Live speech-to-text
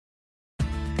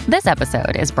This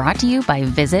episode is brought to you by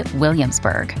Visit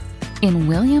Williamsburg. In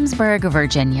Williamsburg,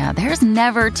 Virginia, there's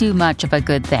never too much of a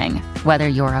good thing. Whether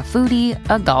you're a foodie,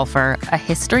 a golfer, a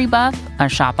history buff, a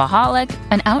shopaholic,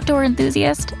 an outdoor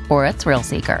enthusiast, or a thrill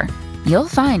seeker, you'll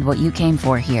find what you came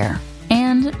for here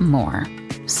and more.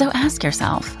 So ask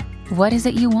yourself, what is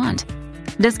it you want?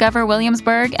 Discover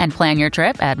Williamsburg and plan your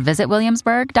trip at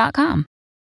visitwilliamsburg.com.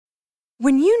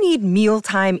 When you need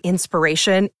mealtime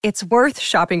inspiration, it's worth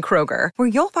shopping Kroger, where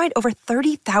you'll find over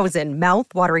 30,000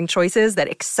 mouth-watering choices that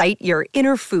excite your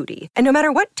inner foodie. And no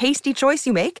matter what tasty choice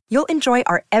you make, you'll enjoy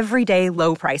our everyday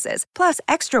low prices, plus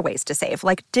extra ways to save,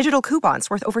 like digital coupons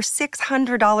worth over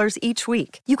 $600 each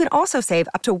week. You can also save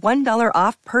up to $1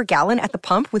 off per gallon at the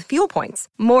pump with fuel points.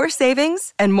 More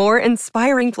savings and more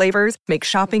inspiring flavors make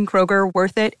shopping Kroger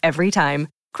worth it every time.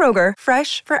 Kroger,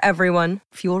 fresh for everyone.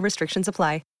 Fuel restrictions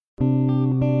apply.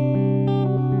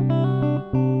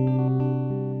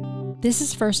 This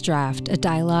is First Draft, a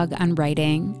dialogue on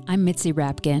writing. I'm Mitzi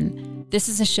Rapkin. This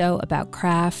is a show about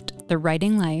craft, the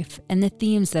writing life, and the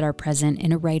themes that are present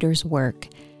in a writer's work.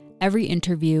 Every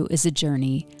interview is a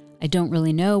journey. I don't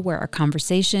really know where our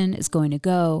conversation is going to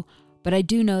go, but I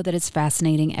do know that it's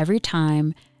fascinating every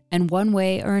time, and one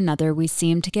way or another we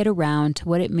seem to get around to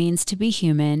what it means to be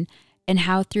human and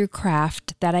how through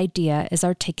craft that idea is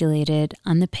articulated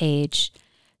on the page.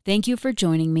 Thank you for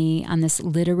joining me on this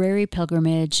literary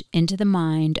pilgrimage into the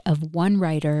mind of one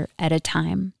writer at a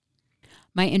time.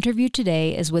 My interview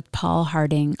today is with Paul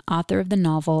Harding, author of the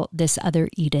novel This Other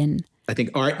Eden. I think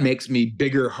art makes me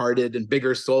bigger hearted and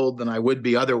bigger souled than I would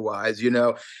be otherwise.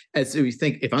 As we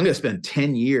think, if I'm going to spend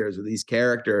 10 years with these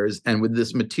characters and with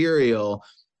this material,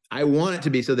 I want it to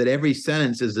be so that every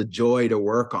sentence is a joy to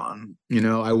work on.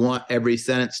 I want every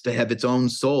sentence to have its own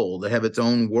soul, to have its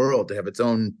own world, to have its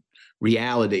own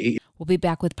reality. We'll be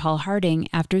back with Paul Harding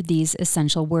after these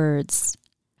essential words.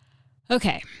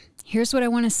 Okay, here's what I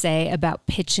want to say about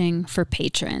pitching for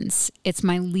patrons. It's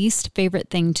my least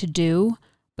favorite thing to do,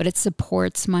 but it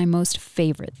supports my most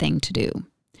favorite thing to do.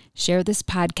 Share this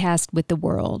podcast with the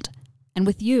world and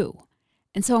with you.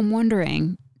 And so I'm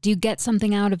wondering, do you get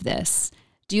something out of this?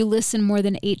 Do you listen more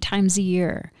than 8 times a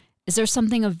year? Is there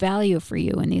something of value for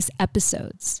you in these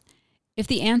episodes? If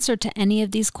the answer to any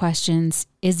of these questions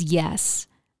is yes,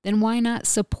 then why not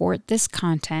support this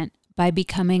content by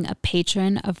becoming a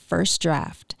patron of First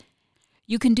Draft?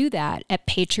 You can do that at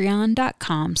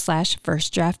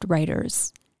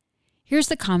patreon.com/firstdraftwriters. Here's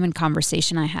the common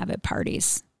conversation I have at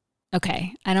parties.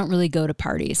 Okay, I don't really go to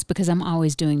parties because I'm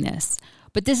always doing this,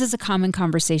 but this is a common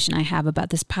conversation I have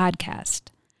about this podcast.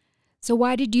 So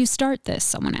why did you start this?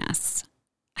 Someone asks.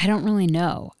 I don't really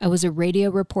know. I was a radio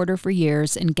reporter for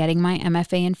years and getting my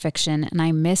MFA in fiction, and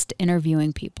I missed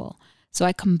interviewing people. So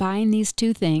I combined these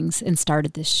two things and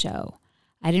started this show.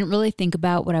 I didn't really think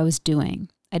about what I was doing.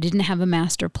 I didn't have a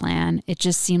master plan. It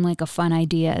just seemed like a fun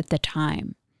idea at the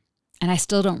time. And I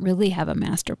still don't really have a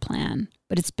master plan,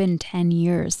 but it's been 10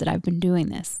 years that I've been doing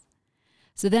this.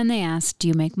 So then they asked, do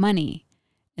you make money?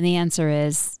 And the answer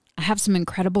is, I have some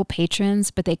incredible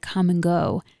patrons, but they come and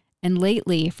go. And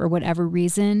lately, for whatever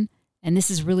reason, and this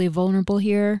is really vulnerable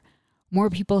here, more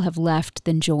people have left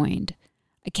than joined.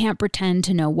 I can't pretend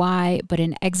to know why, but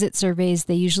in exit surveys,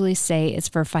 they usually say it's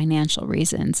for financial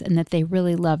reasons and that they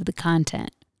really love the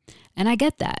content. And I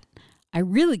get that. I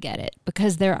really get it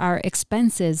because there are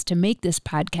expenses to make this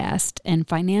podcast and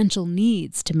financial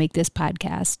needs to make this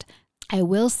podcast. I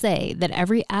will say that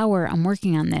every hour I'm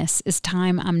working on this is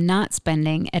time I'm not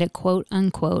spending at a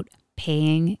quote-unquote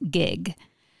paying gig.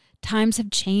 Times have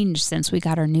changed since we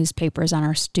got our newspapers on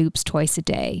our stoops twice a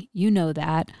day. You know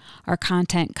that. Our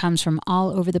content comes from all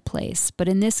over the place. But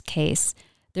in this case,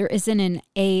 there isn't an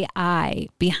AI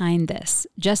behind this,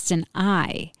 just an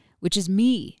I, which is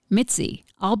me, Mitzi,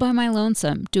 all by my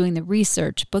lonesome, doing the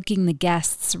research, booking the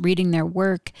guests, reading their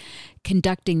work,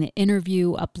 conducting the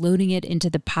interview, uploading it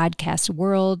into the podcast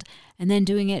world, and then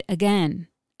doing it again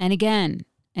and again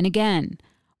and again,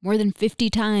 more than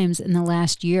 50 times in the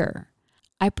last year.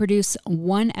 I produce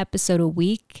 1 episode a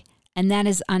week, and that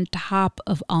is on top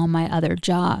of all my other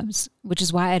jobs, which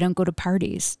is why I don't go to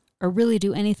parties or really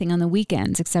do anything on the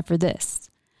weekends except for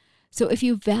this. So if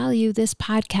you value this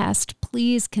podcast,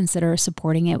 please consider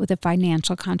supporting it with a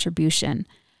financial contribution.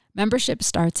 Membership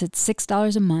starts at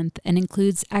 $6 a month and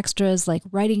includes extras like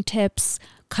writing tips,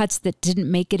 cuts that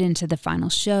didn't make it into the final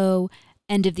show,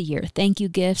 end of the year thank you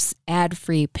gifts,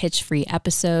 ad-free, pitch-free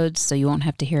episodes so you won't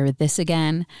have to hear this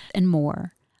again, and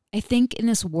more. I think in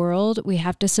this world, we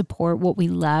have to support what we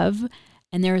love,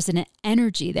 and there is an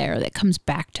energy there that comes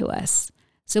back to us.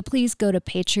 So please go to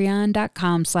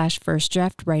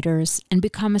patreon.com/firstdraftwriters and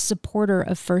become a supporter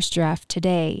of First Draft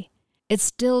today. It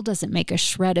still doesn't make a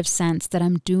shred of sense that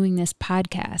I'm doing this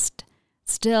podcast.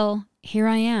 Still, here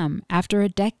I am after a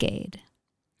decade.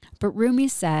 But Rumi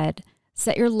said,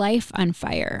 "Set your life on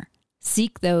fire.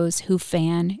 Seek those who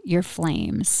fan your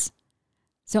flames."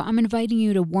 So I'm inviting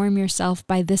you to warm yourself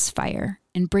by this fire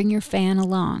and bring your fan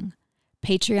along.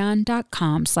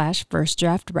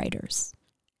 Patreon.com/firstdraftwriters.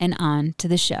 And on to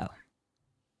the show.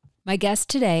 My guest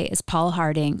today is Paul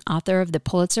Harding, author of the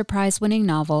Pulitzer Prize-winning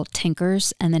novel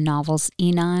Tinkers and the novels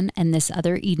Enon and This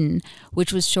Other Eden,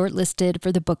 which was shortlisted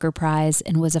for the Booker Prize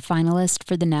and was a finalist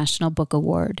for the National Book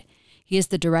Award. He is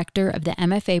the director of the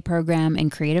MFA program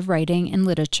in creative writing and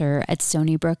literature at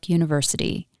Stony Brook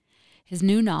University. His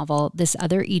new novel, This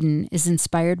Other Eden, is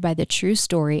inspired by the true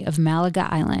story of Malaga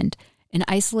Island, an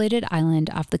isolated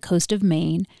island off the coast of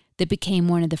Maine that became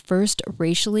one of the first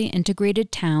racially integrated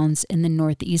towns in the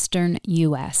northeastern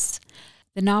U.S.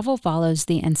 The novel follows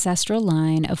the ancestral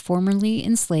line of formerly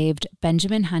enslaved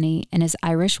Benjamin Honey and his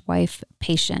Irish wife,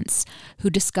 Patience, who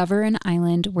discover an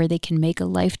island where they can make a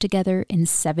life together in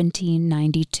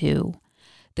 1792.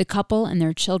 The couple and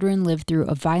their children lived through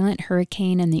a violent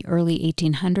hurricane in the early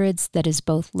 1800s that is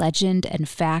both legend and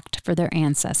fact for their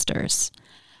ancestors.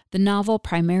 The novel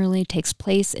primarily takes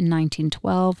place in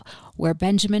 1912, where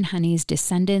Benjamin Honey's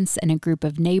descendants and a group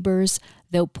of neighbors,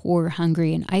 though poor,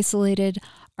 hungry, and isolated,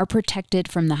 are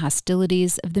protected from the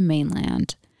hostilities of the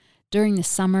mainland. During the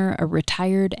summer, a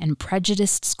retired and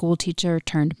prejudiced schoolteacher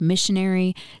turned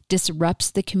missionary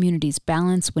disrupts the community's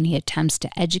balance when he attempts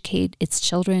to educate its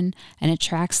children and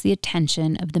attracts the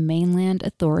attention of the mainland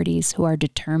authorities, who are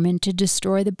determined to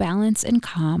destroy the balance and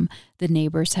calm the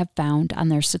neighbors have found on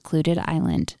their secluded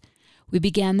island. We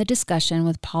began the discussion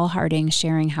with Paul Harding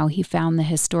sharing how he found the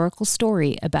historical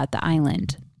story about the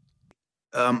island.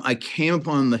 I came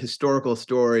upon the historical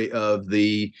story of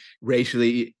the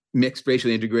mixed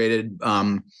racially integrated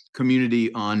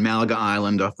community on Malaga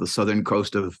Island off the southern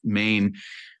coast of Maine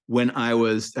when I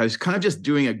was kind of just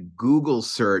doing a Google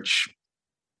search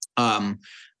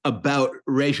about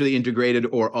racially integrated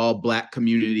or all Black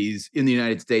communities in the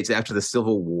United States after the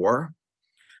Civil War.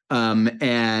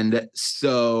 And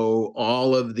so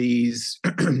all of these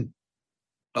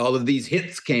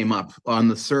hits came up on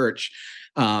the search.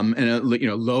 And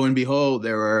lo and behold,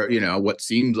 there were, what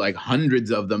seemed like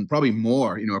hundreds of them, probably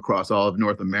more, across all of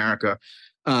North America.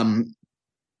 And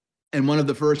one of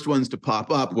the first ones to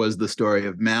pop up was the story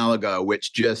of Malaga,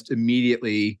 which just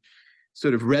immediately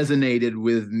sort of resonated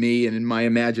with me and in my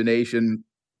imagination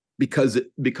because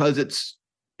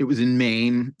it was in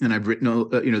Maine, and I've written,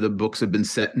 the books have been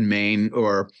set in Maine,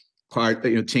 or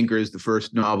Tinkers, the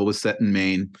first novel, was set in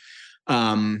Maine.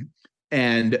 And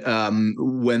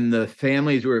when the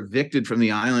families were evicted from the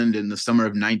island in the summer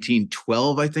of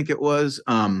 1912, I think it was,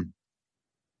 one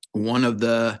of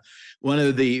the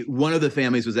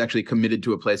families was actually committed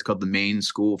to a place called the Maine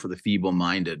School for the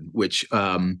Feeble-Minded, which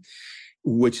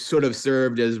sort of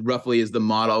served as roughly as the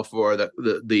model for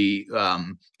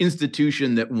the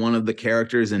institution that one of the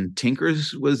characters in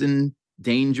Tinkers was in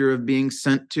danger of being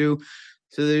sent to.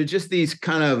 So there are just these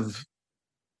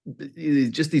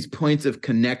points of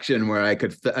connection where I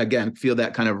could again feel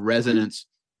that kind of resonance.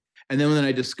 And then when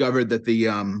I discovered that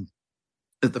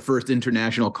that the first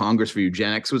International Congress for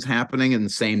Eugenics was happening in the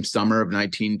same summer of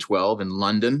 1912 in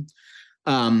London,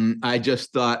 I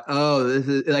just thought, this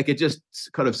is like, it just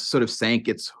sort of sank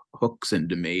its hooks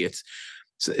into me. It's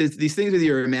these things with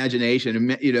your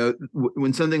imagination.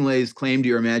 When something lays claim to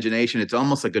your imagination, it's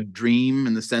almost like a dream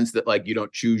in the sense that, like, you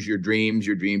don't choose your dreams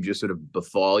just sort of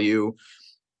befall you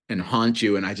and haunt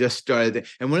you. And I just started,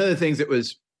 and one of the things that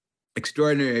was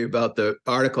extraordinary about the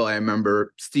article I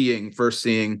remember first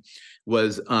seeing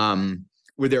was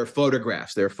were their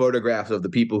photographs. There are photographs of the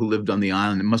people who lived on the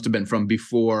island. It must have been from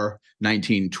before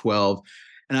 1912.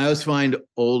 And I always find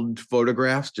old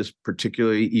photographs just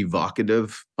particularly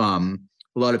evocative. A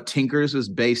lot of Tinkers was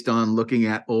based on looking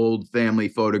at old family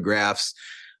photographs.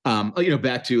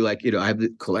 Back to I have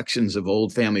the collections of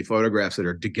old family photographs that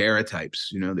are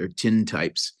daguerreotypes, they're tin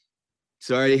types.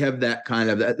 So I already have that kind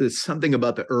of, there's something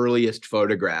about the earliest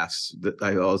photographs that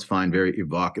I always find very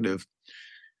evocative.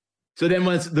 So then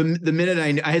once the minute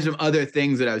I had some other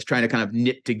things that I was trying to kind of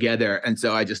knit together. And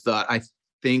so I just thought, I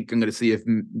think I'm going to see if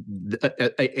an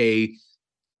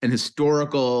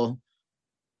historical,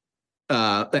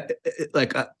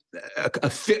 like a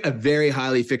very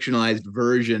highly fictionalized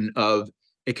version of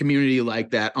a community like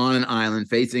that on an island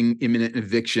facing imminent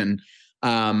eviction.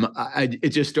 It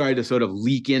just started to sort of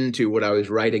leak into what I was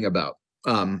writing about.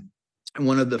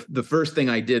 one of the first thing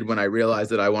I did when I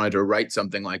realized that I wanted to write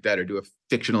something like that or do a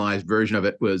fictionalized version of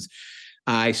it was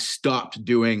I stopped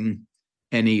doing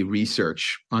any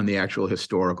research on the actual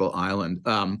historical island.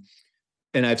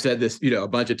 And I've said this, a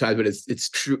bunch of times, but it's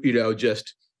true,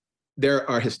 just there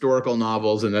are historical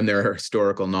novels and then there are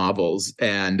historical novels.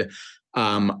 And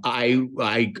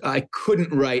I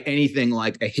couldn't write anything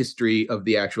like a history of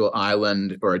the actual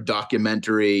island or a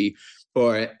documentary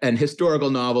or an historical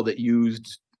novel that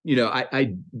used,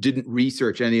 I didn't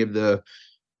research any of the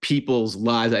people's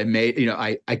lives. I made,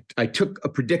 I took a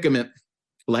predicament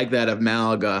like that of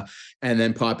Malaga and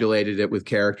then populated it with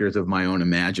characters of my own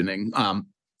imagining.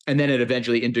 And then it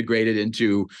eventually integrated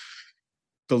into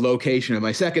the location of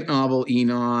my second novel,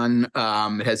 Enon.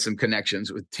 It has some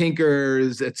connections with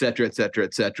Tinkers, et cetera, et cetera,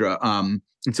 et cetera. And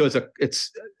so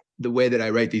it's the way that I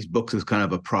write these books is kind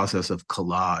of a process of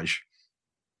collage.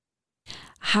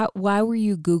 Why were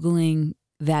you Googling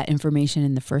that information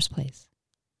in the first place?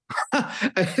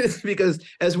 It's because,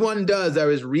 as one does, I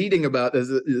was reading about there's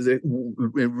a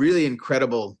really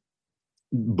incredible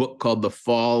book called The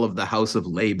Fall of the House of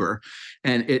Labor,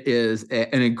 and it is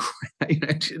an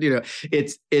incredible,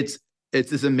 it's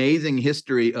this amazing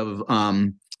history of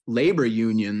labor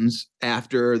unions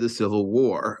after the Civil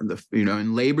War.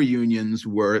 And labor unions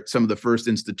were some of the first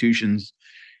institutions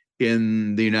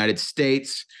in the United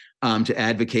States to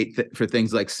advocate for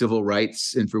things like civil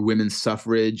rights and for women's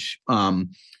suffrage.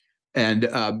 And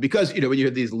because, when you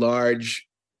have these large,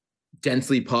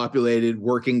 densely populated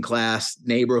working class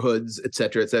neighborhoods, et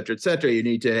cetera, et cetera, et cetera, you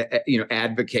need to,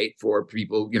 advocate for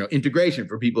people, integration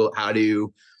for people. How do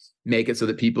you make it so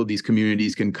that these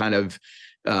communities can kind of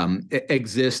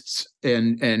exist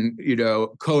and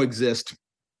coexist?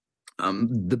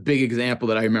 The big example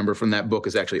that I remember from that book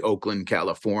is actually Oakland,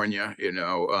 California,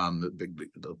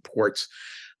 the ports.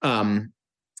 And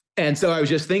so I was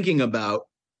just thinking about,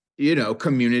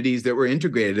 communities that were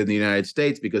integrated in the United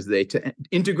States, because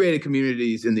integrated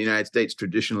communities in the United States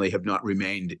traditionally have not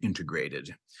remained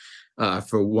integrated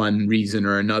for one reason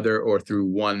or another, or through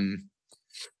one,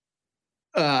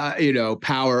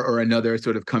 power or another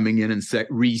sort of coming in and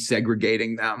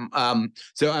resegregating them.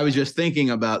 So I was just thinking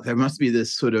about, there must be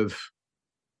this sort of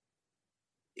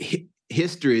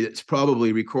history that's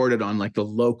probably recorded on like the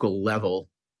local level,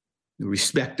 the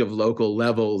respective local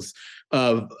levels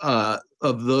of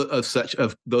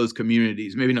those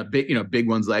communities. Maybe not big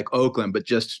ones like Oakland, but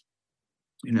just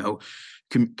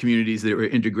communities that were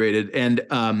integrated. And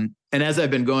as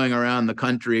I've been going around the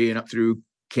country and up through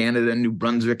Canada and New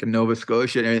Brunswick and Nova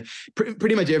Scotia, and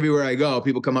pretty much everywhere I go,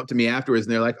 people come up to me afterwards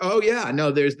and they're like, "Oh yeah,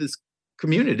 no, there's this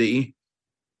community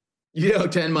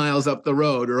 10 miles up the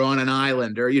road or on an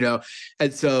island," or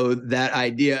and so that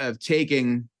idea of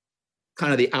taking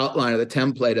kind of the outline of the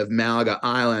template of Malaga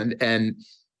Island and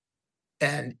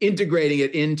integrating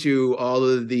it into all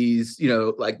of these,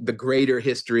 like the greater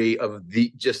history of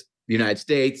the United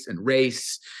States and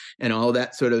race and all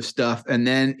that sort of stuff. And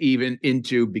then even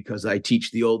into, because I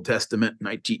teach the Old Testament and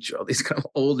I teach all these kind of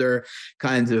older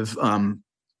kinds of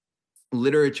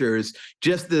literatures,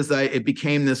 it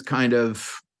became this kind of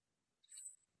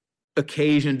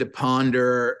occasion to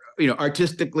ponder,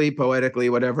 artistically, poetically,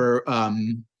 whatever,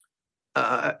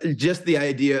 just the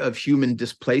idea of human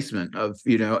displacement of,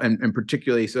 and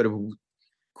particularly sort of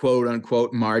quote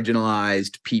unquote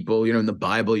marginalized people. In the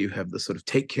Bible, you have the sort of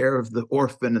take care of the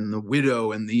orphan and the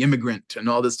widow and the immigrant and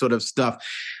all this sort of stuff.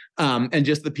 And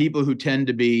just the people who tend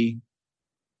to be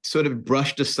sort of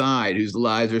brushed aside, whose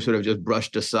lives are sort of just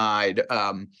brushed aside.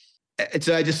 And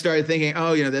so I just started thinking,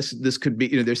 this could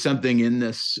be, there's something in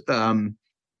this. And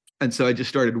so I just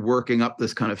started working up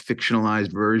this kind of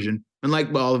fictionalized version. And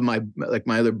like all of my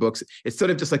other books, it's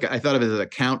sort of just like, I thought of it as a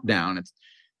countdown.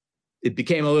 It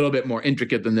became a little bit more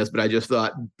intricate than this, but I just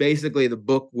thought basically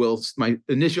my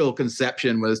initial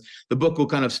conception was the book will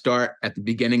kind of start at the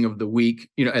beginning of the week,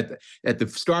 at the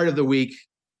start of the week,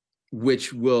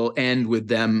 which will end with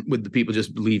the people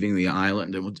just leaving the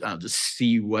island. And I'll just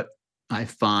see what I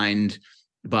find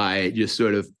by just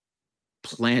sort of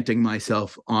planting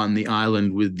myself on the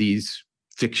island with these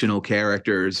fictional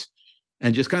characters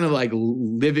and just kind of like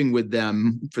living with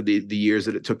them for the years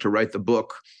that it took to write the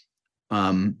book.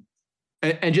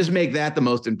 And just make that the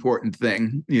most important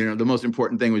thing. The most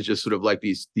important thing was just sort of like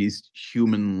these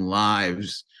human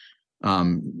lives,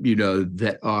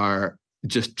 that are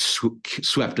just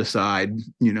swept aside,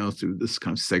 through this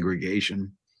kind of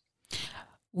segregation.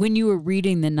 When you were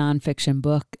reading the nonfiction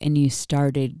book and you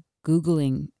started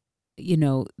Googling,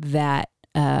 that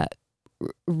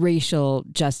racial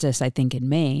justice, I think, in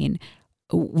Maine,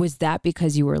 was that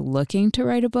because you were looking to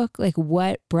write a book? Like,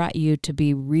 what brought you to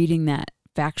be reading that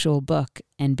factual book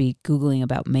and be Googling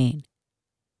about Maine?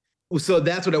 So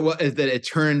that's what it was, is that it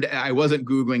turned, I wasn't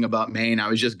Googling about Maine. I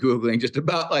was just Googling just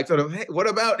about like sort of, hey, what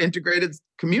about integrated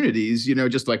communities?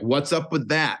 Just like, what's up with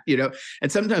that? And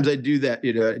sometimes I do that,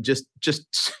 just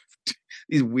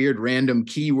these weird random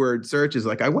keyword searches.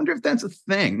 Like, I wonder if that's a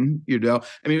thing, I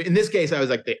mean, in this case, I was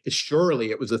like,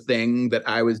 surely it was a thing that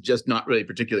I was just not really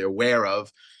particularly aware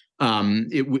of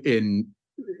in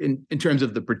terms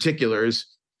of the particulars.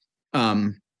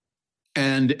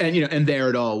 And there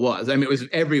it all was. I mean, it was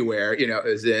everywhere. It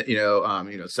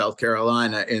was South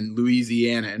Carolina, in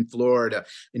Louisiana, in Florida,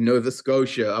 in Nova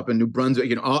Scotia, up in New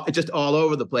Brunswick. Just all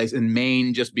over the place. In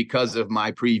Maine, just because of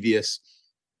my previous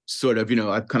sort of,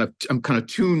 I'm kind of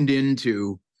tuned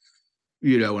into.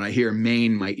 When I hear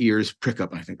Maine, my ears prick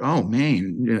up, and I think, oh,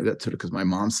 Maine. That's sort of because my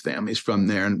mom's family is from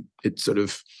there, and I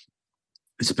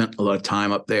spent a lot of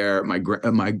time up there.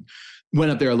 Went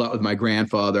up there a lot with my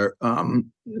grandfather.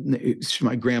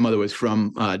 My grandmother was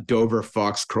from Dover,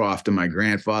 Foxcroft, and my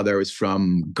grandfather was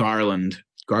from Garland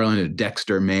at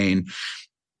Dexter, Maine.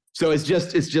 So it's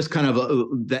just kind of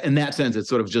in that sense, it's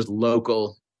sort of just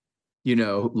local, the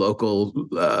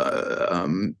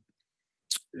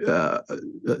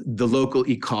local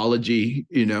ecology,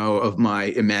 of my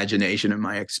imagination and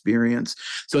my experience.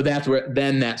 So that's where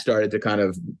then that started to kind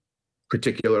of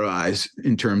particularize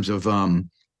in terms of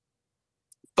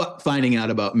finding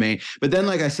out about Maine. But then,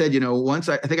 like I said, once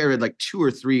I think I read like 2 or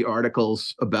 3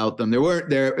 articles about them.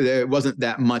 There wasn't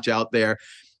that much out there.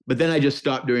 But then I just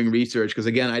stopped doing research because,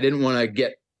 again, I didn't want to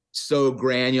get so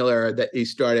granular that they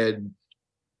started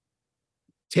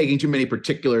taking too many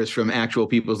particulars from actual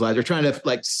people's lives, or trying to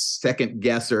like second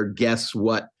guess or guess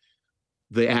what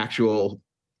the actual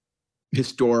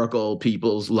historical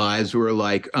people's lives were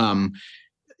like. So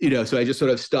I just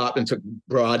sort of stopped and took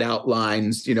broad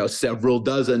outlines, several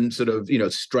dozen sort of,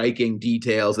 striking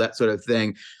details, that sort of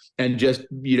thing. And just,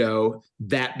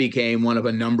 that became one of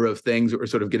a number of things that were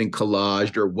sort of getting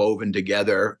collaged or woven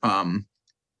together.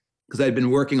 Because I'd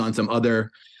been working on some other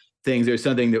things. There's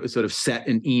something that was sort of set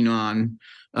in Enon,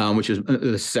 which is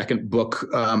the second book,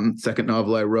 second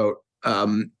novel I wrote.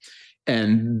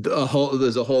 And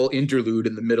there's a whole interlude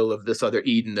in the middle of this other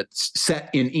Eden that's set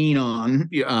in Enon,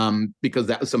 because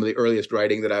that was some of the earliest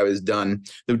writing that I was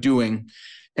doing.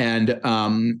 And,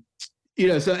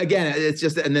 so again, it's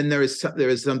just, and then there was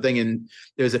something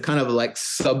there's a kind of like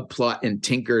subplot in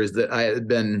Tinkers that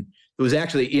it was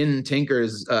actually in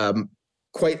Tinkers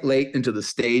quite late into the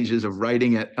stages of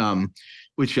writing it,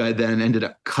 which I then ended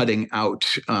up cutting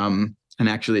out. And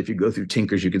actually, if you go through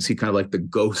Tinkers, you can see kind of like the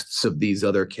ghosts of these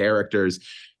other characters.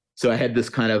 So I had this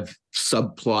kind of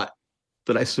subplot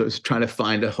that I was trying to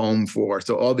find a home for.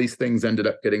 So all these things ended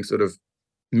up getting sort of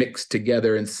mixed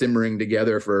together and simmering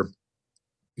together for,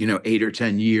 8 or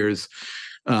 10 years,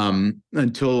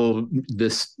 until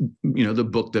this, the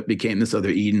book that became this other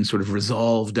Eden sort of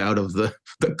resolved out of the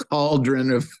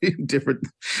cauldron of different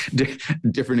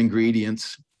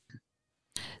ingredients.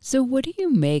 So what do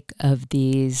you make of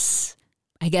these,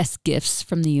 I guess, gifts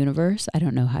from the universe? I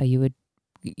don't know how you would,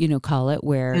 call it,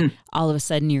 where all of a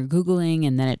sudden you're Googling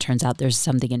and then it turns out there's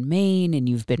something in Maine and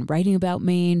you've been writing about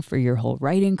Maine for your whole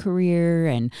writing career,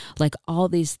 and like all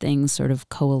these things sort of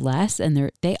coalesce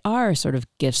and they are sort of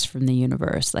gifts from the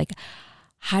universe. Like,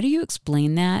 how do you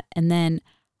explain that? And then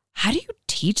how do you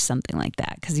teach something like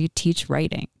that? Because you teach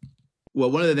writing.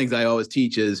 Well, one of the things I always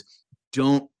teach is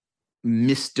don't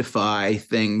mystify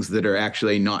things that are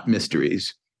actually not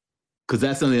mysteries, because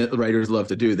that's something that writers love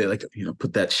to do. They like to,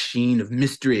 put that sheen of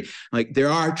mystery. Like, there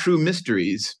are true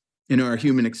mysteries in our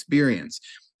human experience,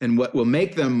 and what will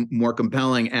make them more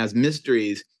compelling as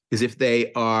mysteries is if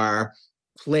they are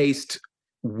placed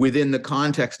within the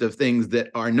context of things that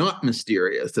are not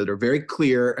mysterious, that are very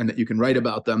clear and that you can write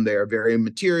about them. They are very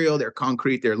material, they're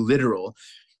concrete, they're literal.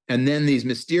 And then these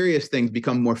mysterious things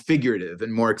become more figurative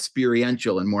and more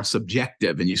experiential and more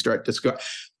subjective, and you start to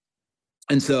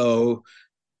and so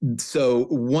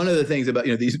one of the things about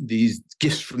these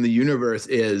gifts from the universe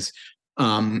is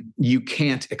you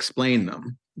can't explain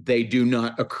them. They do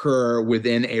not occur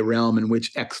within a realm in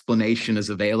which explanation is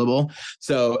available.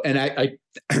 So, and I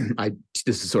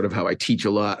this is sort of how I teach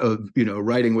a lot of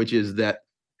writing, which is that,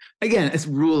 again, it's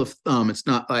rule of thumb. It's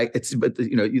not like but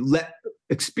you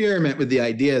experiment with the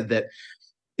idea that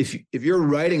if you're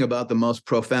writing about the most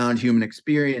profound human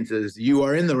experiences, you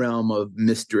are in the realm of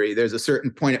mystery. There's a certain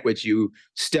point at which you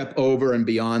step over and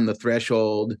beyond the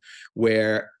threshold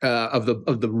where of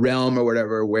the realm or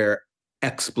whatever, where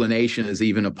explanation is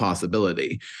even a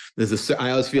possibility. I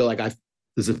always feel like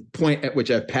there's a point at which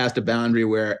I've passed a boundary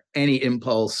where any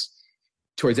impulse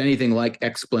towards anything like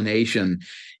explanation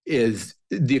is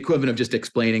the equivalent of just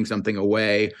explaining something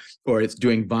away, or it's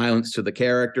doing violence to the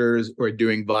characters or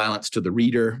doing violence to the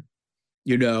reader,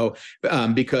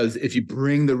 because if you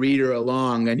bring the reader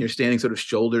along and you're standing sort of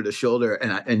shoulder to shoulder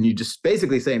and you just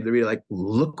basically saying to the reader, like,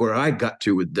 look where I got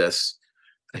to with this.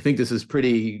 I think this is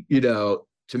pretty, to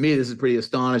me, this is pretty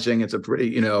astonishing. It's a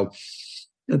pretty,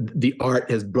 the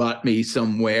art has brought me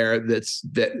somewhere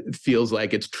that feels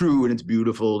like it's true and it's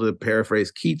beautiful, to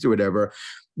paraphrase Keats or whatever.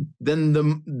 Then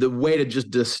the way to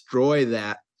just destroy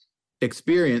that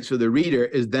experience for the reader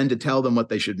is then to tell them what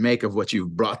they should make of what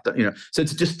you've brought them, so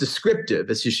it's just descriptive.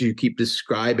 It's just, you keep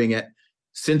describing it.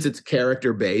 Since it's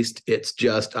character based,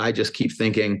 I just keep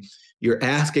thinking, you're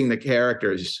asking the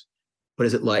characters, what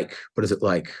is it like? What is it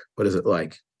like? What is it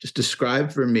like? Just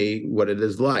describe for me what it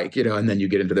is like, and then you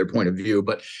get into their point of view.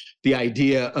 But the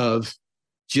idea of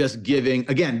just giving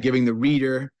the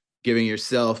reader, giving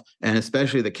yourself, and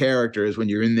especially the characters when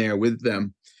you're in there with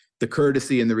them, the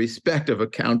courtesy and the respect of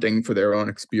accounting for their own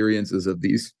experiences of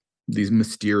these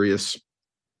mysterious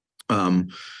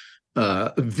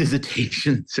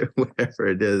visitations or whatever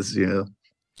it is,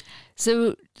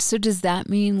 So does that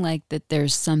mean like that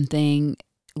there's something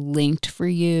linked for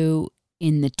you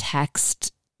in the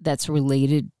text that's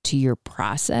related to your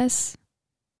process?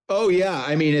 Oh yeah,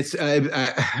 I mean, it's I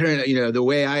don't know, the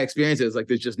way I experience it is like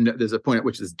there's a point at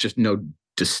which there's just no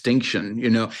distinction.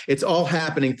 It's all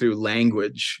happening through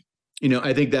language.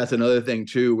 I think that's another thing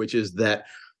too, which is that,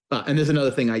 and there's another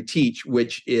thing I teach,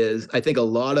 which is I think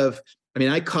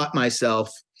I caught myself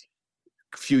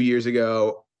a few years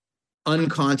ago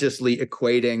unconsciously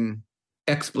equating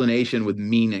explanation with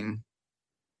meaning,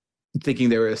 thinking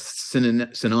they were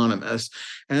synonymous.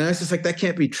 And I was just like, that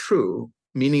can't be true.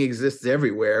 Meaning exists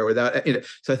everywhere without,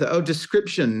 so I thought,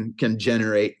 description can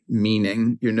generate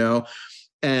meaning,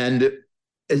 and,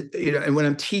 and when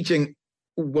I'm teaching,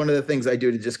 one of the things I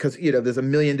do to just, because, there's a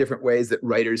million different ways that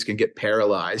writers can get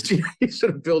paralyzed. You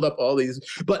sort of build up all these,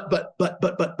 but,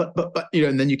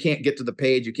 and then you can't get to the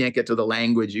page, you can't get to the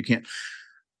language, you can't.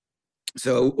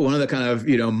 So one of the kind of,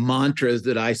 mantras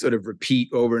that I sort of repeat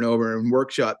over and over in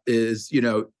workshop is,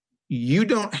 you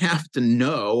don't have to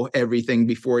know everything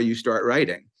before you start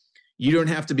writing. You don't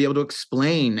have to be able to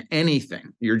explain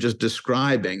anything. You're just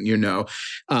describing, and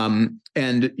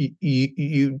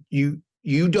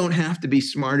you don't have to be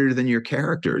smarter than your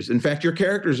characters. In fact, your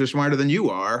characters are smarter than you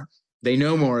are. They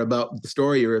know more about the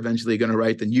story you're eventually going to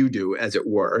write than you do, as it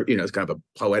were. It's kind of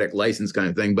a poetic license kind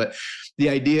of thing. But the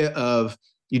idea of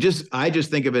I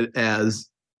just think of it as,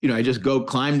 I just go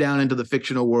climb down into the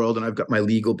fictional world and I've got my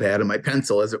legal pad and my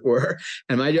pencil, as it were.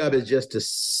 And my job is just to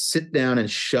sit down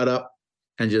and shut up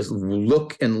and just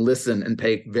look and listen and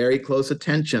pay very close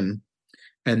attention,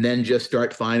 and then just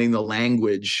start finding the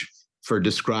language for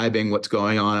describing what's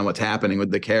going on and what's happening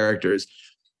with the characters.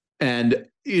 And,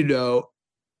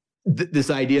 this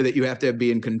idea that you have to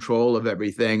be in control of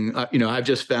everything, I've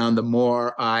just found the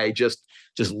more I just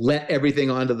let everything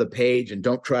onto the page and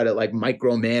don't try to like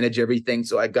micromanage everything.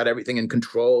 So I've got everything in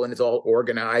control and it's all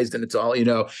organized and it's all,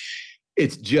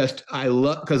 it's just,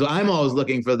 because I'm always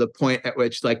looking for the point at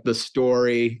which like the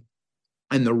story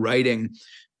and the writing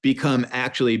become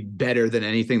actually better than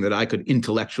anything that I could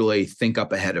intellectually think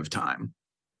up ahead of time.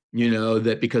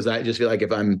 That because I just feel like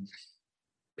if I'm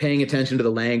paying attention to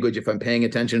the language, if I'm paying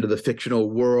attention to the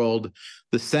fictional world,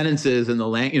 the sentences and the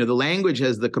language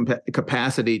has the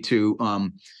capacity to,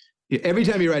 every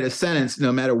time you write a sentence,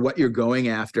 no matter what you're going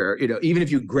after, even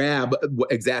if you grab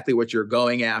exactly what you're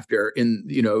going after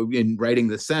in writing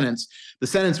the sentence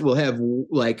will have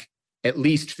like at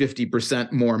least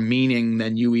 50% more meaning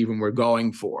than you even were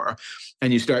going for.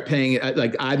 And you start paying it,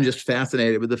 like, I'm just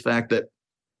fascinated with the fact that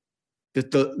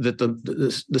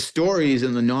the stories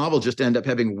in the novel just end up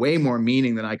having way more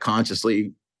meaning than I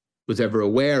consciously was ever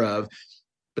aware of.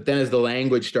 But then as the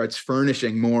language starts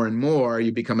furnishing more and more,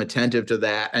 you become attentive to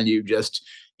that and you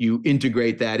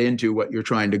integrate that into what you're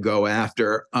trying to go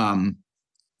after.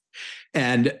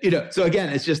 And, so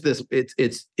again, it's just this,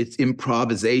 it's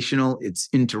improvisational, it's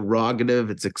interrogative,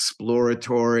 it's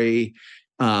exploratory.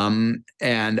 And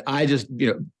I just,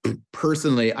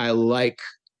 personally, I like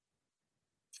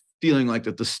feeling like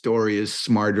that the story is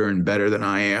smarter and better than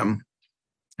I am.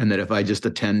 And that if I just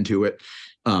attend to it,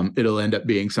 it'll end up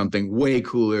being something way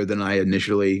cooler than I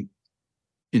initially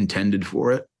intended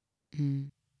for it.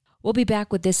 We'll be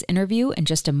back with this interview in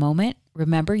just a moment.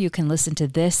 Remember, you can listen to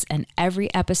this and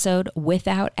every episode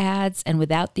without ads and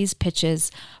without these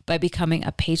pitches by becoming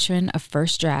a patron of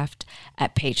First Draft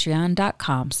at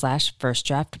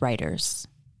patreon.com/firstdraftwriters.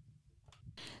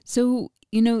 So,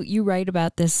 you write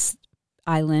about this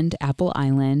island, Apple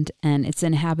Island, and it's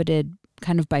inhabited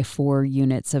kind of by 4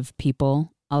 units of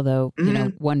people, although, you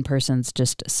know, one person's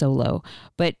just solo.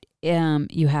 But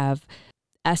you have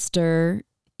Esther,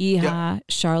 Iha,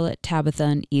 Charlotte, Tabitha,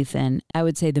 and Ethan. I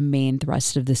would say the main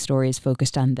thrust of the story is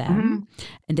focused on them.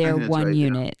 And they're one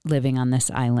unit living on this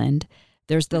island.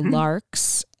 There's the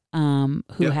Larks,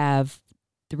 who have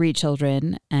 3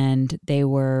 children, and they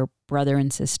were brother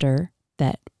and sister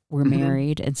that were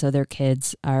married. And so their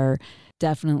kids are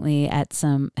definitely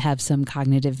have some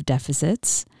cognitive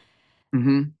deficits.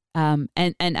 And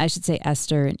I should say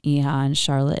Esther and Iha and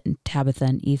Charlotte and Tabitha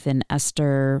and Ethan.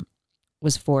 Esther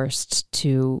was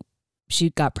she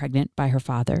got pregnant by her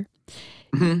father.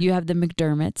 You have the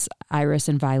McDermotts, Iris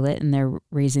and Violet, and they're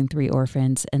raising 3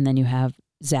 orphans. And then you have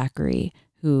Zachary,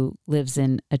 who lives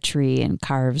in a tree and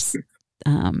carves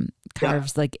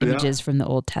like images from the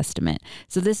Old Testament.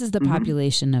 So this is the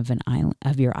population of an island,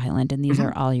 of your island, and these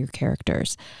are all your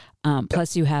characters.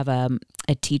 Plus you have a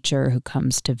teacher who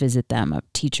comes to visit them, a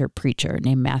teacher preacher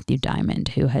named Matthew Diamond,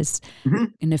 who has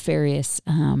nefarious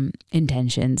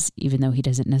intentions, even though he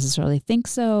doesn't necessarily think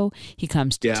so. He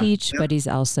comes to teach, but he's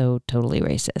also totally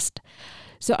racist.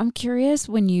 So I'm curious,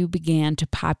 when you began to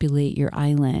populate your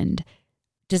island,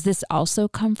 does this also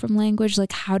come from language?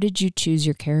 Like, how did you choose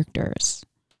your characters?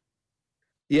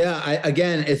 Yeah,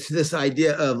 again, it's this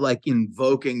idea of like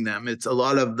invoking them. It's a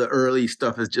lot of the early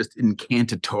stuff is just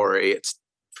incantatory. It's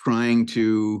trying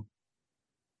to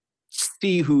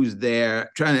see who's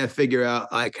there, trying to figure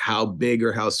out like how big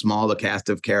or how small the cast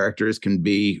of characters can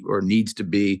be or needs to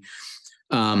be.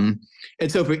 And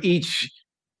so for each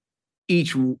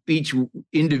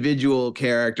individual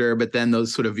character, but then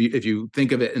those sort of, if you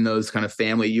think of it in those kind of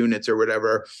family units or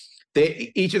whatever,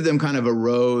 each of them kind of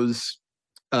arose,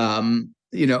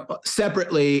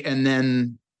 separately, and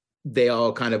then they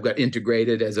all kind of got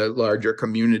integrated as a larger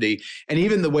community. And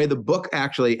even the way the book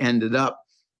actually ended up,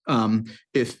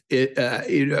 if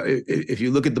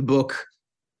you look at the book,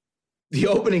 the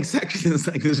opening section is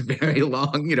like this very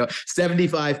long,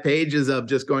 75 pages of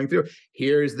just going through,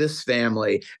 here's this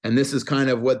family, and this is kind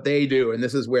of what they do, and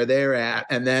this is where they're at.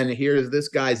 And then here's this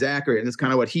guy, Zachary, and this is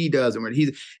kind of what he does, and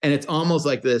and it's almost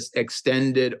like this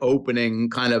extended opening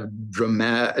kind of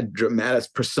dramatis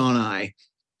personae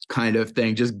kind of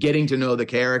thing, just getting to know the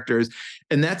characters.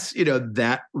 And that's,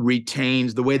 that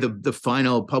retains the way the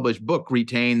final published book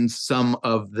retains some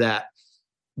of that,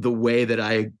 the way that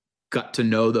I got to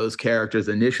know those characters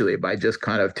initially by just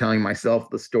kind of telling myself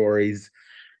the stories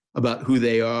about who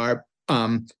they are.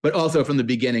 But also from the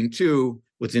beginning too,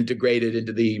 what's integrated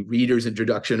into the reader's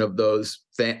introduction of those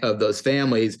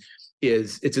families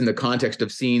is it's in the context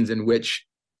of scenes in which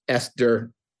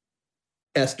Esther,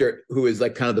 who is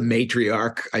like kind of the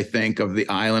matriarch, I think, of the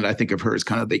island, I think of her as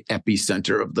kind of the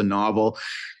epicenter of the novel.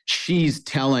 She's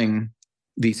telling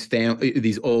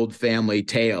these old family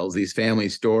tales, these family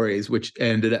stories, which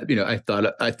ended up,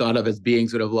 I thought of as being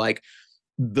sort of like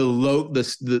their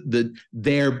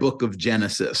book of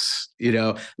Genesis,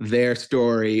 their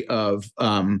story of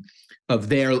a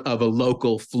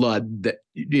local flood that,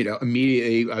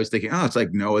 immediately I was thinking, oh, it's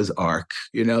like Noah's Ark,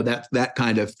 that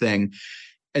kind of thing.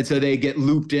 And so they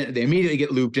immediately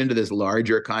get looped into this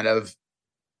larger kind of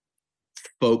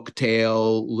folk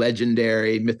tale,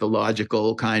 legendary,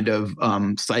 mythological kind of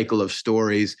cycle of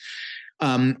stories.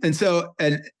 And so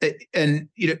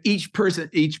each person,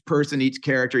 each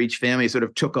character, each family sort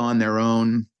of took on their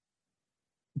own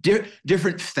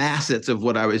different facets of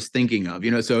what I was thinking of.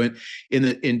 So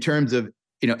in terms of,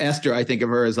 Esther, I think of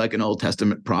her as like an Old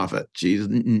Testament prophet. She's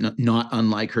not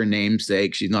unlike her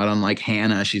namesake. She's not unlike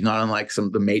Hannah. She's not unlike some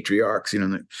of the matriarchs.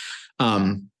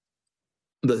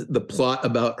 The plot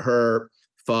about her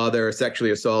father sexually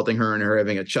assaulting her and her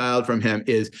having a child from him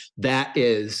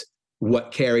is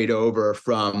what carried over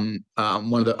from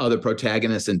one of the other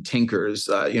protagonists in Tinkers.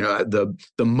 The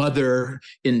mother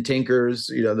in Tinkers,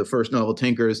 the first novel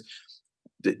Tinkers.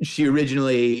 She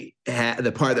originally had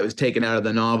the part that was taken out of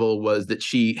the novel was that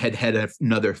she had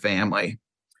another family.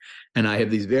 And I have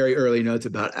these very early notes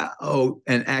about,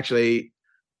 and actually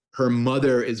her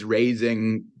mother is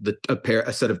raising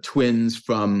a set of twins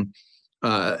from,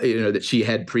 that she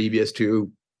had previous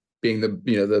to being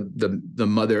the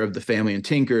mother of the family in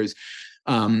Tinkers,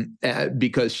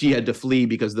 because she had to flee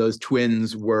because those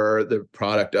twins were the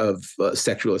product of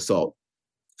sexual assault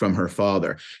from her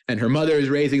father. And her mother is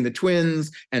raising the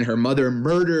twins, and her mother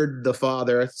murdered the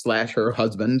father / her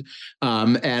husband.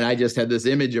 And I just had this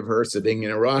image of her sitting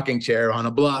in a rocking chair on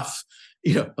a bluff,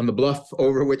 on the bluff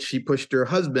over which she pushed her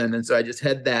husband. And so I just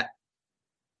had that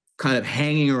kind of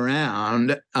hanging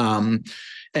around. So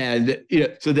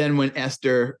then when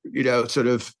Esther, sort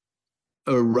of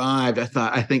arrived,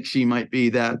 I think she might be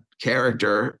that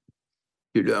character.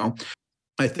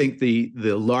 I think the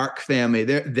Lark family,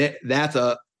 that's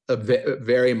a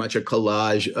very much a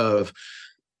collage of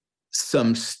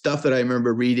some stuff that I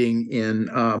remember reading in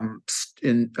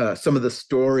some of the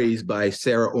stories by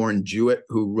Sarah Orne Jewett,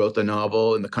 who wrote the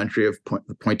novel In the Country of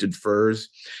the Pointed Firs.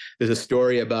 There's a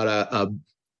story about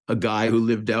a guy who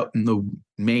lived out in the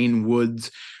Maine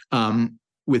woods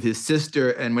with his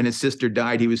sister, and when his sister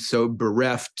died, he was so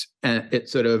bereft, and it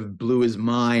sort of blew his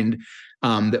mind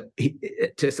that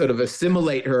to sort of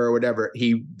assimilate her or whatever.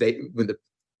 When the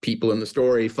people in the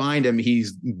story find him,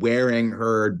 he's wearing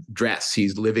her dress,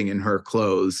 he's living in her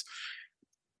clothes,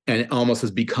 and it almost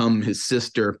has become his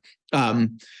sister.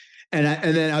 And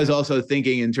then I was also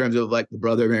thinking in terms of like the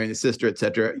brother marrying the sister, et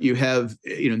cetera. You have,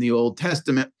 in the Old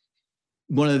Testament,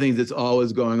 one of the things that's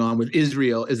always going on with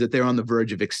Israel is that they're on the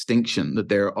verge of extinction, that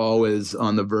they're always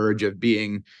on the verge of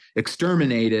being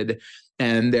exterminated.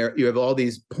 And you have all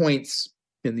these points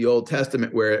in the Old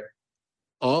Testament where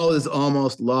all is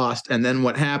almost lost. And then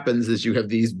what happens is you have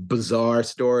these bizarre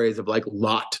stories of like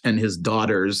Lot and his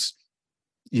daughters,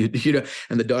 and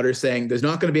the daughter saying, there's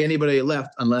not going to be anybody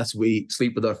left unless we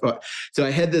sleep with our father. So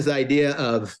I had this idea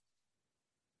of,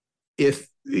 if,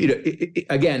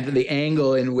 again, the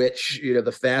angle in which,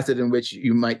 the facet in which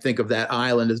you might think of that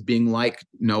island as being like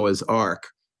Noah's Ark,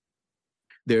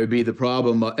 there would be the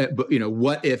problem,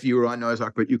 what if you were on Noah's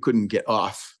Ark, but you couldn't get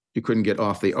off? You couldn't get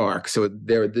off the ark. So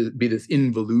there would be this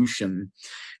involution,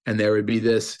 and there would be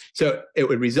this. So it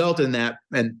would result in that,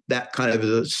 and that kind of is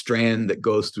a strand that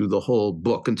goes through the whole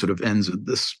book and sort of ends with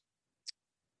this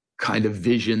kind of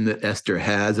vision that Esther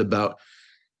has about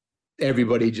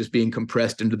everybody just being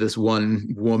compressed into this one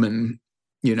woman,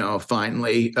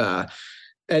 finally.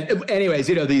 And anyways,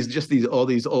 all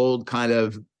these old kind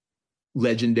of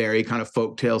legendary kind of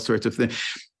folktale sorts of things.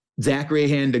 Zachary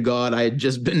Hand to God. I'd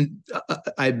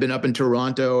been up in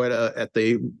Toronto at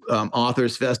the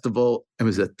Authors Festival. I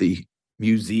was at the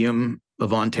Museum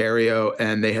of Ontario,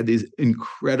 and they had these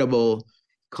incredible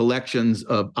collections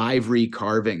of ivory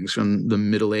carvings from the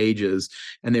Middle Ages,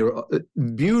 and they were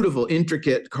beautiful,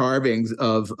 intricate carvings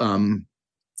of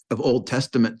Old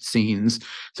Testament scenes.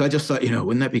 So I just thought,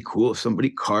 wouldn't that be cool if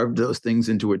somebody carved those things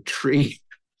into a tree?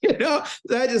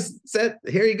 I just said,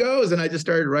 here he goes. And I just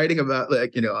started writing about, I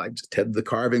just had the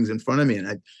carvings in front of me, and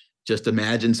I just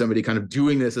imagined somebody kind of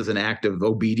doing this as an act of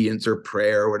obedience or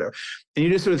prayer or whatever. And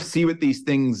you just sort of see what these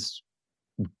things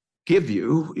give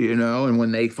you, and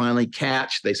when they finally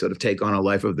catch, they sort of take on a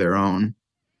life of their own.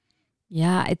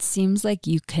 Yeah, it seems like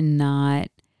you couldn't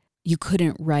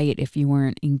write if you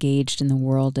weren't engaged in the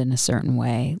world in a certain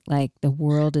way. Like the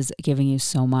world is giving you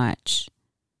so much.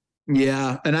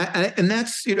 Yeah. And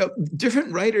that's,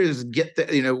 different writers get that,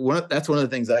 that's one of the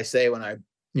things I say when I,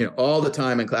 all the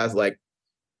time in class, like,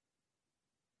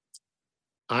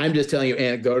 I'm just telling you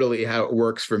anecdotally how it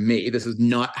works for me. This is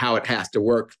not how it has to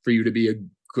work for you to be a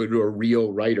good or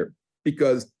real writer,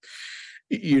 because,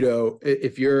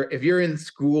 if you're in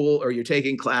school or you're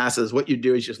taking classes, what you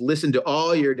do is just listen to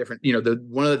all your different,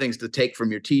 one of the things to take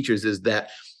from your teachers is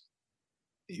that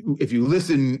if you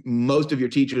listen, most of your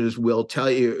teachers will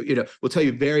tell you,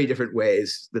 very different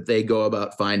ways that they go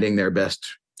about finding their best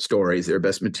stories, their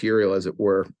best material, as it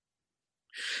were.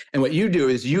 And what you do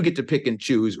is you get to pick and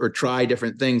choose or try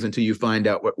different things until you find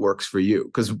out what works for you.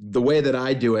 Because the way that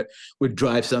I do it would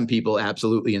drive some people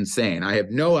absolutely insane. I have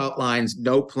no outlines,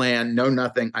 no plan, no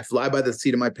nothing. I fly by the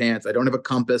seat of my pants. I don't have a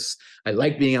compass. I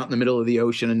like being out in the middle of the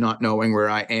ocean and not knowing where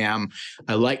I am.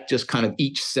 I like just kind of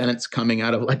each sentence coming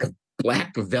out of like a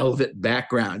black velvet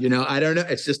background. I don't know.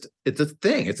 It's a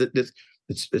thing.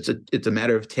 It's a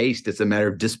matter of taste. It's a matter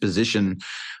of disposition.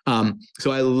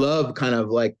 So I love kind of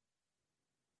like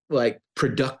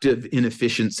productive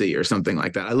inefficiency or something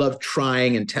like that. I love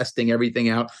trying and testing everything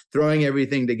out, throwing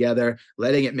everything together,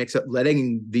 letting it mix up,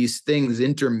 letting these things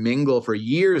intermingle for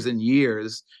years and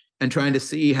years, and trying to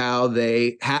see how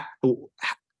they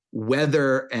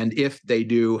whether and if they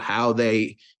do, how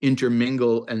they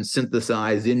intermingle and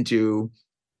synthesize into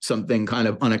something kind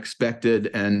of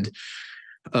unexpected and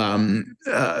something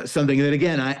that,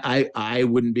 again, I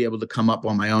wouldn't be able to come up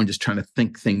on my own just trying to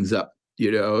think things up.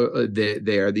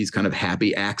 They are these kind of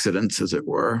happy accidents, as it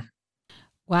were.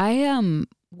 Why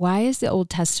is the Old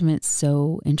Testament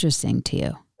so interesting to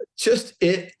you? Just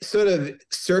it sort of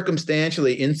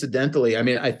circumstantially, incidentally. I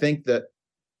mean, I think that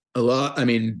a lot, I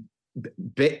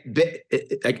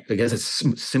guess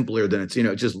it's simpler than it's,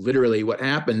 just literally what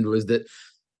happened was that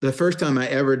the first time I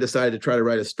ever decided to try to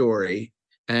write a story,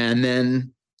 and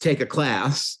then take a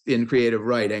class in creative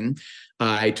writing.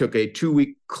 I took a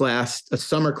 2-week class, a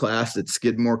summer class at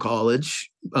Skidmore College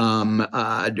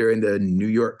during the New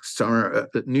York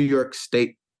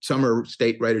State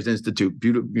Writers Institute.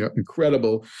 Beautiful,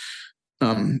 incredible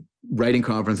writing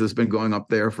conference that's been going up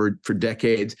there for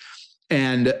decades.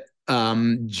 And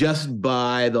just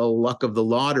by the luck of the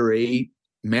lottery,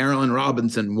 Marilynne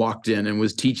Robinson walked in and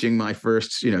was teaching my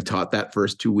first, taught that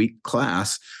first 2-week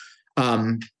class.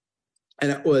 And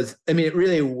it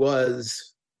really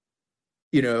was,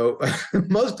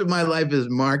 most of my life is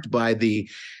marked by the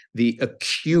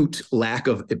acute lack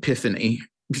of epiphany.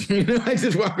 I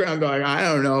just walk around going, I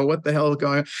don't know what the hell is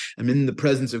going on. I'm in the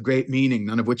presence of great meaning,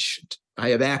 none of which I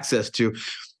have access to.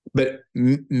 But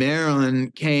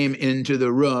Marilynne came into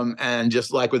the room, and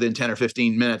just like within 10 or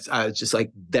 15 minutes, I was just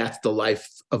like, that's the life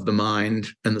of the mind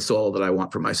and the soul that I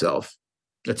want for myself.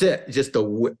 That's it. Just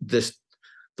the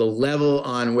level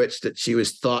on which that she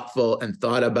was thoughtful and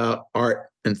thought about art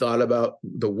and thought about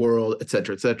the world, et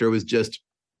cetera, was just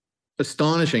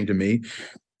astonishing to me.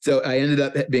 So I ended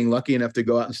up being lucky enough to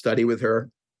go out and study with her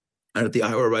at the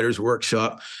Iowa Writers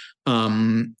Workshop.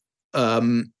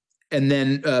 And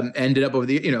then ended up over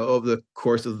the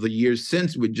course of the years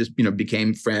since, we just,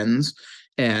 became friends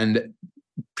and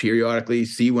periodically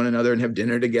see one another and have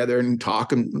dinner together and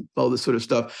talk and all this sort of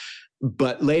stuff.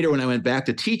 But later, when I went back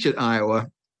to teach at Iowa,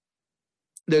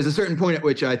 there's a certain point at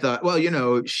which I thought, well, I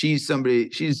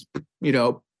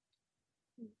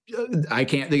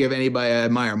can't think of anybody I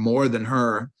admire more than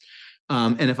her.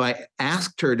 And if I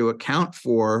asked her to account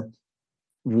for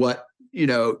what,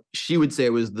 she would say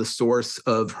was the source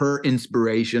of her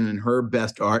inspiration and her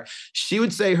best art, she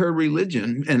would say her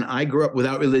religion. And I grew up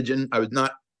without religion. I was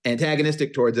not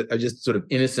antagonistic towards it. I was just sort of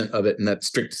innocent of it in that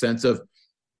strict sense of,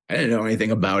 I didn't know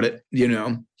anything about it,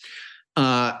 And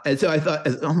so I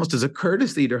thought, almost as a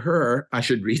courtesy to her, I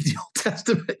should read the Old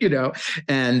Testament,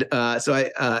 and so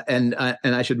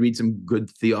I should read some good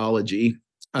theology.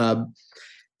 So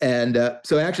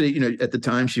actually, at the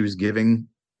time she was giving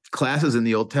classes in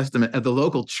the Old Testament at the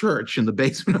local church, in the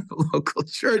basement of the local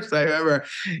church. I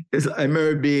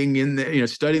remember being in there,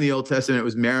 studying the Old Testament. It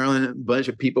was Marilynne, a bunch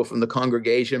of people from the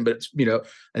congregation, but I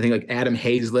think like Adam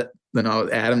Hazlett was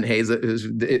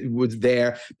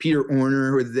there. Peter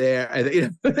Orner was there.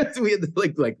 We had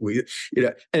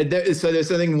so there's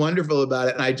something wonderful about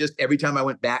it. And every time I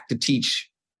went back to teach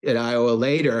at Iowa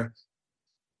later,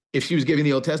 if she was giving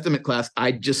the Old Testament class,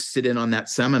 I'd just sit in on that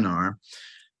seminar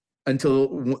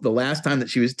until the last time that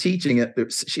she was teaching it.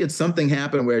 She had something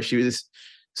happen where she was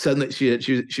suddenly she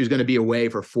was going to be away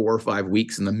for 4 or 5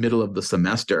 weeks in the middle of the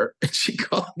semester. And she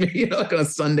called me, like on a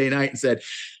Sunday night and said,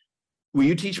 will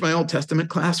you teach my Old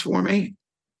Testament class for me?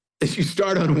 And you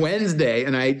start on Wednesday.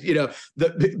 And I,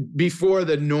 before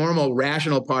the normal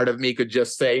rational part of me could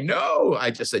just say no,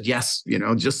 I just said yes,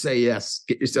 just say yes,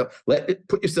 put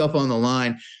yourself on the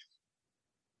line.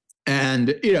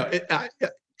 And,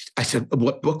 I said,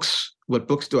 what books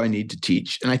do I need to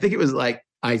teach? And I think it was like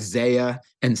Isaiah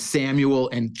and Samuel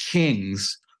and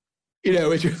Kings,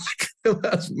 which are like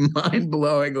that's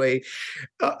mind-blowingly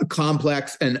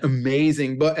complex and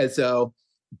amazing. And so,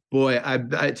 boy, I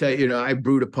tell you, I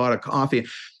brewed a pot of coffee.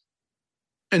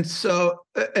 And so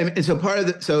part of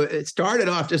it, so it started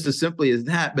off just as simply as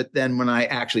that. But then when I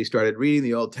actually started reading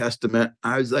the Old Testament,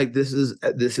 I was like, this is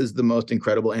the most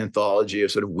incredible anthology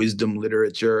of sort of wisdom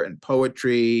literature and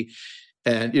poetry.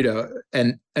 And,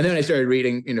 and then I started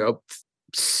reading,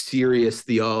 serious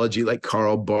theology like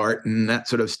Karl Barth and that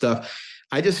sort of stuff.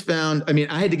 I just found,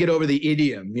 I had to get over the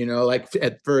idiom, like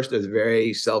at first I was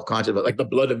very self-conscious about like the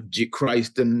blood of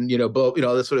Christ and, all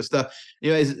this sort of stuff.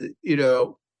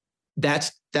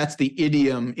 That's the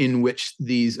idiom in which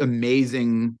these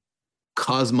amazing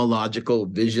cosmological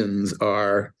visions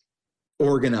are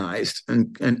organized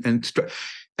and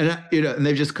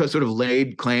they've just sort of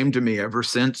laid claim to me ever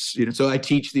since. So I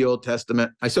teach the Old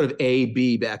Testament. I sort of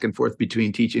A/B back and forth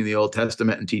between teaching the Old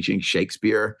Testament and teaching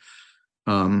Shakespeare,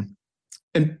 and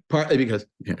partly because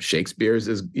Shakespeare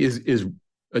is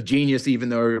a genius, even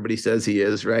though everybody says he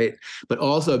is, right? But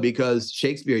also because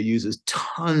Shakespeare uses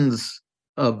tons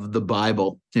of the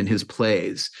Bible in his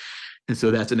plays. And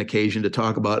so that's an occasion to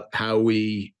talk about how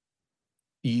we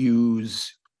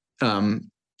use and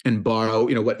borrow,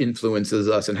 what influences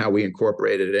us and how we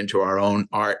incorporate it into our own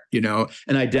art,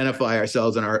 and identify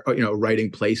ourselves in our,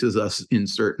 writing places us in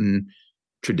certain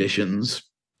traditions.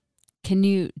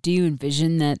 Do you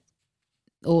envision that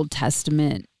Old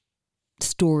Testament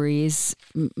stories,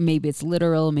 maybe it's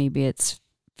literal, maybe it's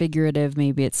figurative,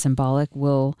 maybe it's symbolic,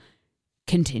 will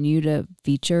continue to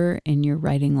feature in your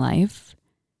writing life?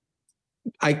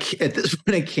 at this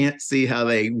point, I can't see how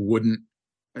they wouldn't,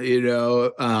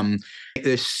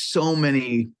 there's so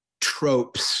many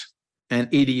tropes and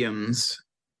idioms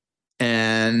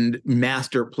and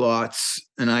master plots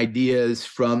and ideas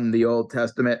from the Old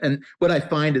Testament. And what I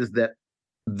find is that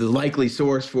the likely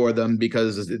source for them,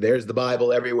 because there's the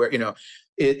Bible everywhere, it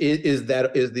is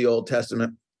the Old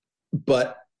Testament.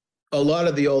 But a lot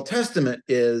of the Old Testament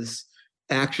is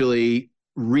actually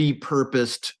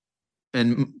repurposed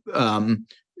and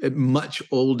much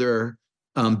older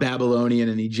Babylonian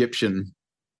and Egyptian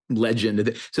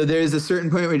legend. So there's a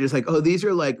certain point where you're just like, oh, these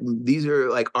are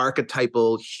like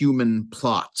archetypal human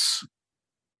plots,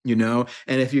 and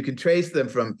if you can trace them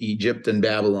from Egypt and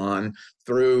Babylon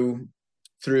through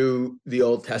the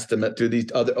Old Testament, through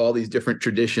all these different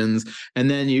traditions,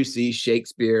 and then you see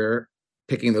Shakespeare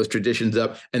picking those traditions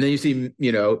up, and then you see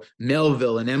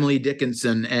Melville and Emily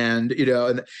Dickinson, and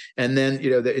and then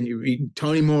and you read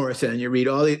Toni Morrison, and you read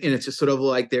all these, and it's just sort of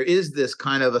like there is this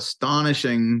kind of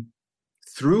astonishing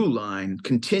through line,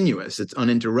 continuous, it's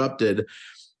uninterrupted,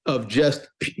 of just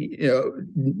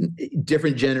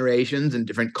different generations and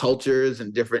different cultures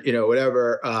and different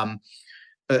whatever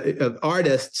of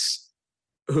artists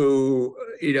who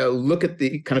look at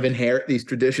the kind of inherit these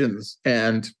traditions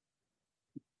and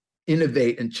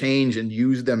innovate and change and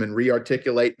use them and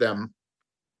re-articulate them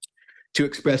to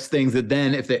express things that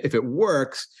then, if it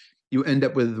works, you end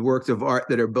up with works of art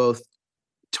that are both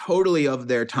totally of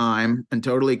their time and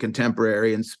totally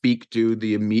contemporary and speak to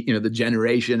the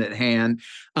generation at hand,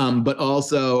 but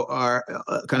also are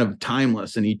kind of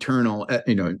timeless and eternal, at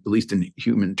least in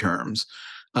human terms.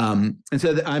 And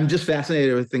so I'm just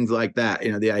fascinated with things like that.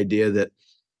 The idea that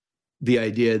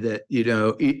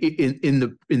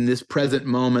in this present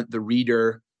moment, the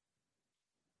reader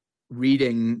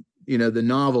reading the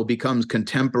novel becomes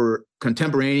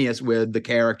contemporaneous with the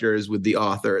characters, with the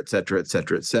author, et cetera, et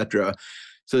cetera, et cetera.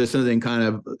 So there's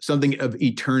something of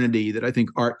eternity that I think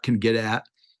art can get at,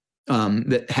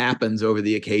 that happens over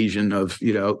the occasion of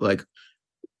like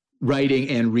writing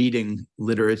and reading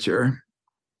literature.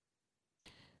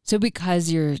 So because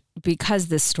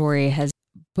this story has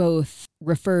both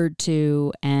referred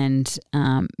to and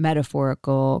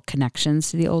metaphorical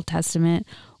connections to the Old Testament,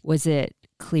 was it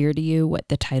clear to you what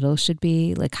the title should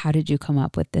be? Like, how did you come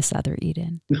up with This Other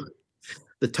Eden?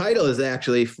 The title is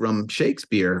actually from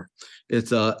Shakespeare.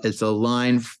 It's a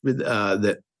line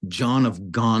that John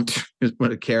of Gaunt,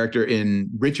 a character in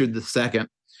Richard II,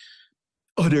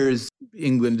 utters.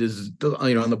 England is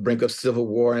on the brink of civil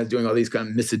war and is doing all these kind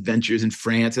of misadventures in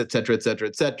France, et cetera, et cetera,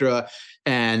 et cetera.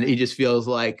 And he just feels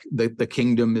like the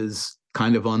kingdom is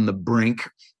kind of on the brink.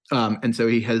 And so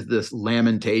he has this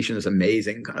lamentation, this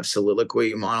amazing kind of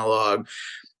soliloquy monologue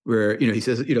where, he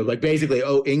says, like basically,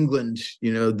 oh, England,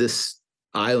 this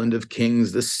island of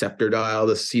kings, this sceptered isle,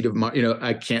 the seat of, I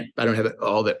don't have it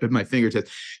all at my fingertips,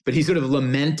 but he's sort of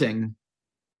lamenting,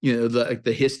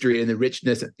 the history and the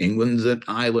richness of England's an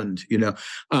island,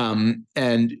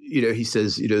 and, he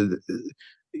says,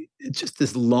 just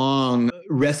this long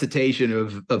recitation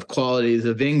of qualities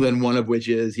of England, one of which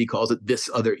is, he calls it this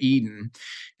other Eden.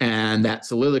 And that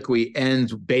soliloquy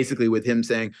ends basically with him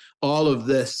saying, all of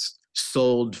this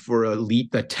sold for a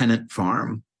tenant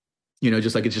farm,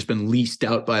 just like it's just been leased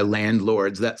out by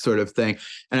landlords, that sort of thing.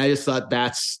 And I just thought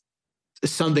that's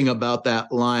something about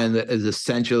that line that is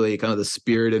essentially kind of the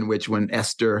spirit in which, when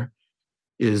Esther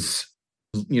is,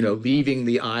 leaving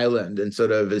the island and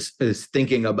sort of is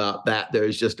thinking about that,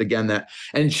 there's just, again, that,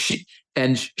 and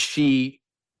she,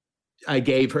 I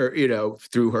gave her,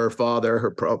 through her father,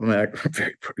 her problematic,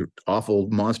 very awful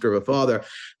monster of a father,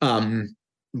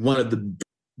 one of the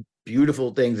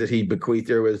beautiful things that he bequeathed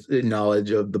her was knowledge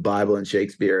of the Bible and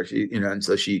Shakespeare. She, and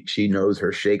so she knows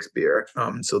her Shakespeare.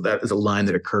 So that is a line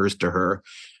that occurs to her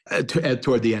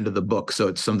toward the end of the book. So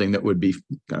it's something that would be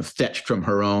kind of fetched from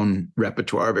her own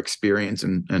repertoire of experience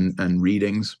and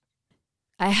readings.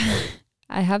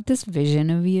 I have this vision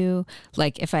of you,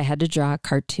 like if I had to draw a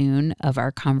cartoon of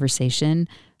our conversation,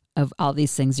 of all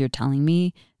these things you're telling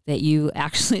me, that you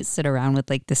actually sit around with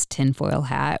like this tinfoil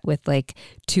hat with like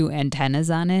two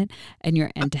antennas on it, and your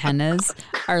antennas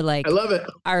are like, I love it,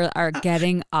 are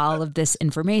getting all of this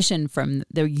information from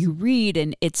you read,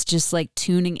 and it's just like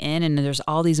tuning in, and there's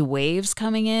all these waves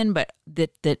coming in, but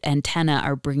that antenna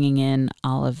are bringing in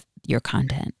all of your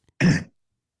content.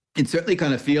 It certainly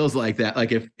kind of feels like that.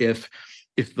 Like if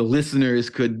the listeners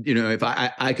could, if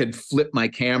I could flip my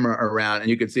camera around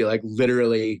and you could see like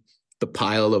literally the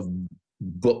pile of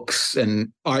books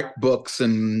and art books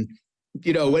and,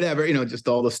 whatever, just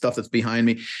all the stuff that's behind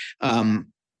me.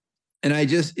 And I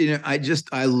do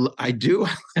I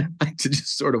like to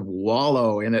just sort of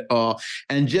wallow in it all,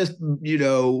 and just,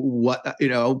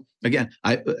 again,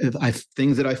 I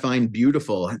things that I find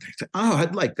beautiful. I think, oh,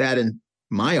 I'd like that in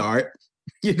my art,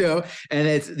 and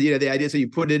it's, the idea. So you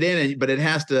put it in, but it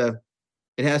has to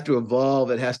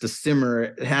evolve. It has to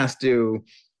simmer. It has to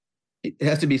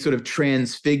be sort of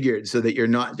transfigured, so that you're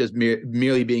not just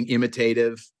merely being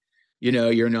imitative.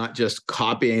 You're not just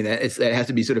copying that. It has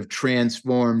to be sort of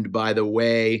transformed by the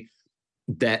way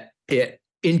that it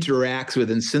interacts with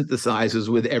and synthesizes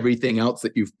with everything else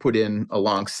that you've put in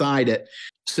alongside it,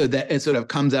 so that it sort of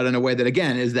comes out in a way that,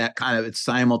 again, is that kind of, it's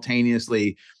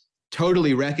simultaneously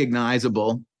totally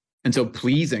recognizable and so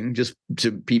pleasing just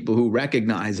to people who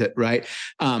recognize it, right?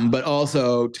 But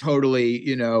also totally,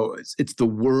 it's the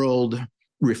world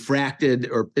refracted,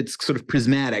 or it's sort of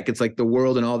prismatic. It's like the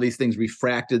world and all these things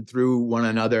refracted through one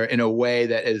another in a way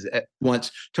that is at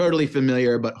once totally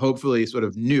familiar, but hopefully sort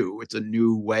of new. It's a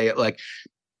new way. Like,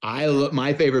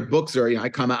 my favorite books are, I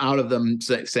come out of them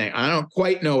saying, I don't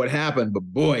quite know what happened, but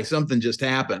boy, something just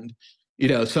happened.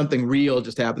 Something real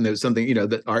just happened. There was something,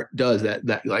 that art does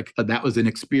that was an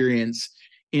experience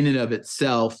in and of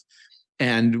itself.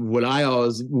 And what I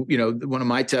always, one of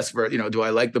my tests for, do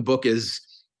I like the book is,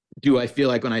 do I feel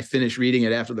like when I finish reading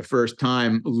it after the first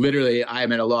time, literally I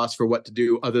am at a loss for what to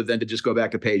do other than to just go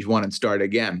back to page 1 and start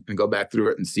again and go back through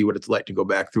it and see what it's like to go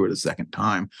back through it a second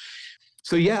time.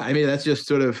 So yeah, that's just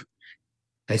sort of,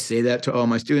 I say that to all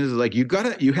my students, like,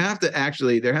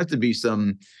 there has to be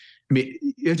some,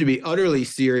 you have to be utterly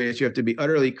serious. You have to be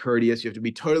utterly courteous. You have to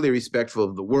be totally respectful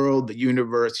of the world, the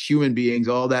universe, human beings,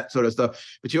 all that sort of stuff.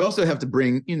 But you also have to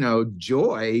bring,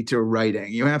 joy to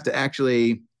writing. You have to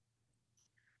actually,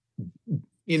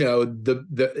 I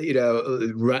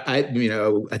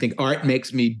think art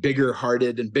makes me bigger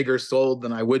hearted and bigger souled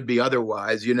than I would be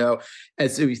otherwise,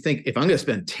 as we think, if I'm going to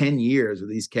spend 10 years with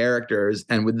these characters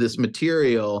and with this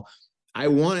material, I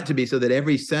want it to be so that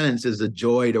every sentence is a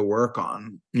joy to work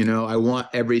on. I want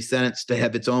every sentence to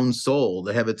have its own soul,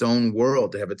 to have its own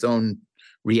world, to have its own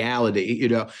reality,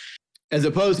 as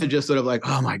opposed to just sort of like,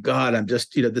 oh my God, I'm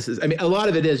just, this is, a lot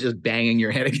of it is just banging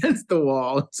your head against the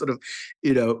wall. Sort of,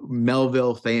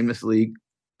 Melville famously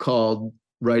called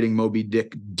writing Moby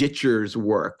Dick ditcher's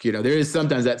work. There is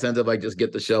sometimes that sense of like, just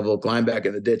get the shovel, climb back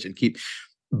in the ditch and keep.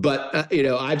 But,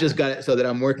 I've just got it so that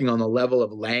I'm working on the level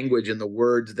of language and the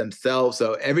words themselves.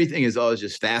 So everything is always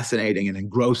just fascinating and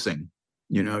engrossing,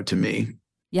 to me.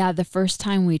 Yeah. The first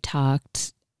time we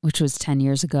talked, which was 10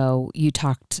 years ago, you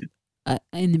talked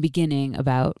in the beginning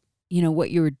about,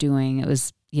 what you were doing. It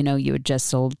was, you had just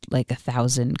sold like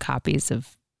 1,000 copies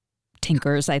of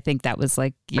Tinkers. I think that was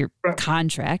like your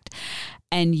contract.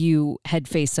 And you had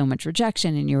faced so much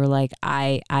rejection, and you were like,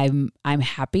 I'm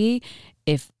happy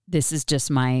if this is just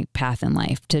my path in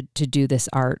life to do this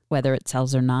art, whether it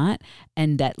sells or not.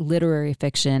 And that literary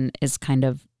fiction is kind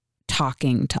of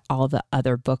talking to all the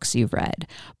other books you've read.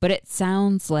 But it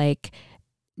sounds like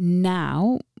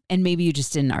now, and maybe you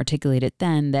just didn't articulate it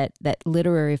then, that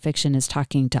literary fiction is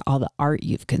talking to all the art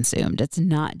you've consumed. It's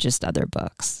not just other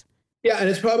books. Yeah, and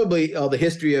it's probably all the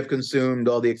history I've consumed,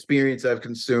 all the experience I've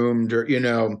consumed, or,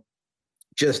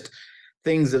 just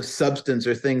things of substance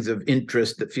or things of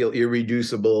interest that feel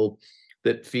irreducible,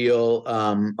 that feel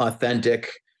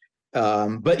authentic.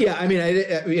 But yeah,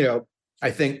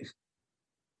 I think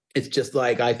it's just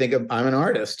like, I'm an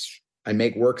artist. I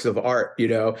make works of art,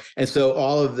 and so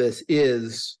all of this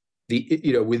is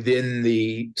within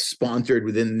the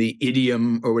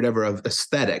idiom or whatever of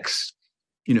aesthetics,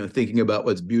 thinking about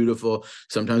what's beautiful.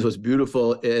 Sometimes what's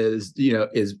beautiful is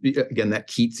again, that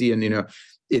Keatsian,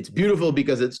 it's beautiful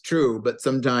because it's true, but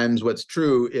sometimes what's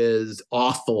true is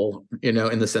awful, in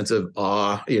the sense of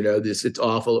awe, it's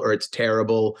awful or it's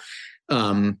terrible.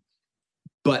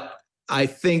 But I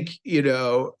think,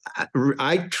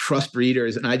 I trust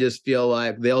readers, and I just feel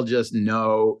like they'll just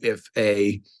know if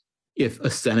a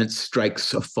sentence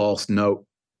strikes a false note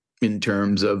in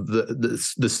terms of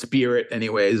the spirit,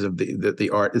 anyways, of the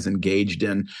art is engaged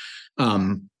in.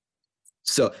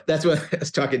 So that's what I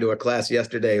was talking to a class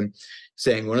yesterday,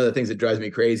 saying one of the things that drives me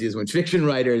crazy is when fiction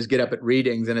writers get up at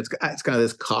readings, and it's kind of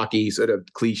this cocky sort of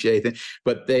cliche thing.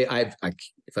 But if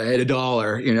I had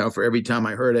 $1, for every time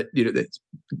I heard it, the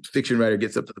fiction writer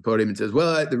gets up to the podium and says,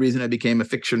 "Well, the reason I became a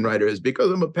fiction writer is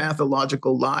because I'm a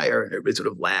pathological liar," and everybody sort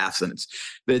of laughs, and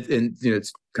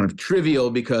it's kind of trivial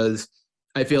because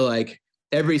I feel like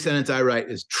every sentence I write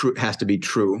is true, has to be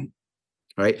true.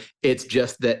 Right. It's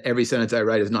just that every sentence I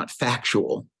write is not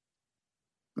factual.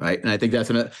 Right. And I think that's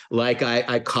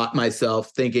I caught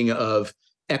myself thinking of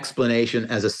explanation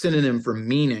as a synonym for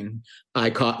meaning, I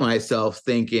caught myself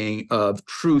thinking of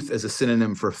truth as a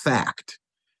synonym for fact,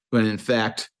 when in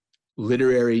fact,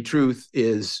 literary truth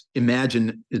is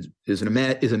imaginative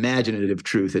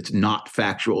truth. It's not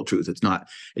factual truth. It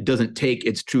doesn't take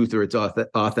its truth or its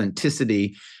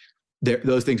authenticity.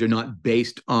 Those things are not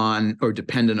based on or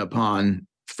dependent upon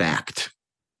fact.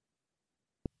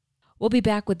 We'll be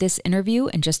back with this interview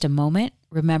in just a moment.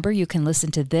 Remember, you can listen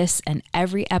to this and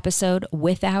every episode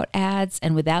without ads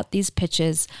and without these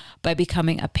pitches by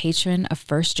becoming a patron of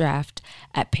First Draft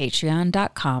at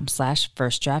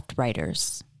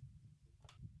patreon.com/firstdraftwriters.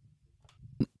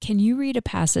 Can you read a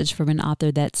passage from an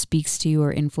author that speaks to you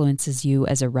or influences you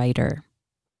as a writer?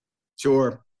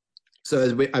 Sure. So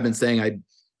as I've been saying,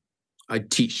 I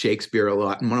teach Shakespeare a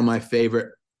lot. And one of my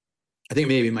favorite, I think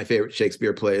maybe my favorite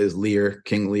Shakespeare play is Lear,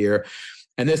 King Lear.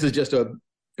 And this is just at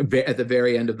the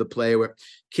very end of the play where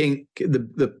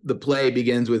the play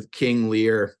begins with King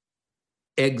Lear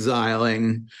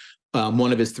exiling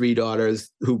one of his three daughters,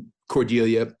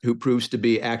 Cordelia, who proves to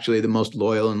be actually the most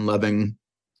loyal and loving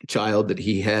child that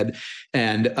he had.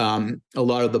 And a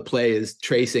lot of the play is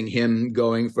tracing him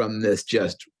going from this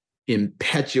just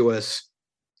impetuous,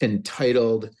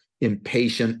 entitled,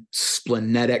 impatient,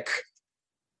 splenetic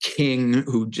king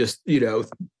who just is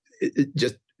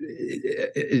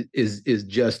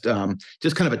just kind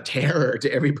of a terror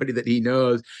to everybody that he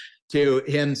knows, to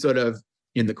him sort of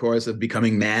in the course of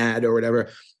becoming mad or whatever.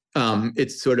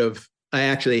 It's sort of, I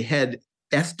actually had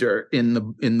Esther in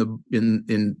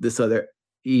this other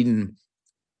Eden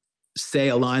say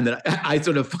a line that I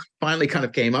sort of finally kind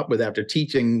of came up with after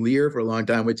teaching Lear for a long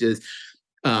time, which is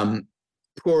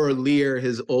poor Lear,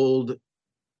 his old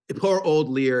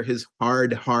Lear, his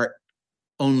hard heart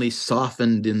only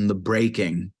softened in the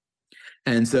breaking.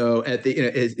 And so at the,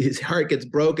 his heart gets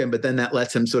broken, but then that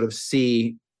lets him sort of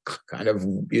see kind of,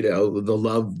 the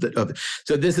love of.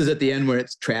 So this is at the end where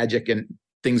it's tragic and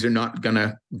things are not going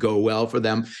to go well for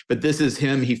them. But this is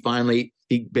him. He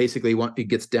basically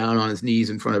gets down on his knees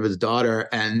in front of his daughter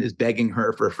and is begging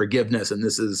her for forgiveness. And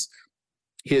this is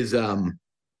his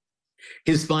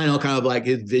final kind of like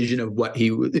his vision of what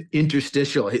he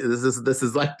interstitial. This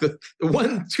is like the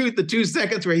 2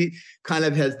 seconds where he kind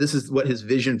of has, this is what his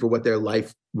vision for what their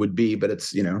life would be, but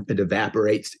it's, it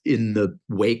evaporates in the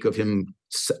wake of him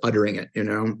uttering it,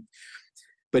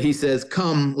 But he says,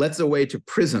 "Come, let's away to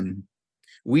prison.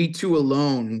 We two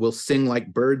alone will sing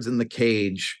like birds in the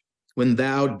cage. When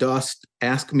thou dost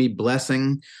ask me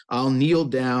blessing, I'll kneel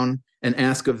down and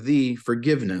ask of thee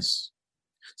forgiveness.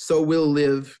 So we'll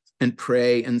live and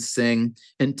pray and sing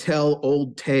and tell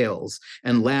old tales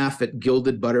and laugh at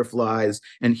gilded butterflies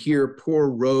and hear poor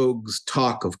rogues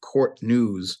talk of court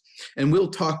news. And we'll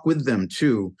talk with them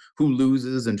too, who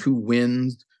loses and who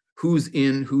wins, who's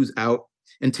in, who's out,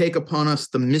 and take upon us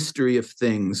the mystery of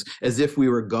things as if we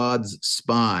were God's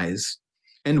spies.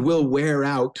 And we'll wear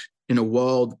out in a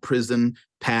walled prison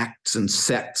pacts and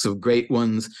sects of great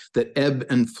ones that ebb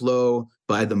and flow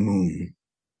by the moon."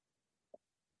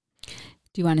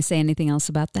 Do you want to say anything else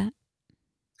about that?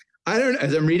 I don't know.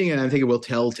 As I'm reading it, I'm thinking we'll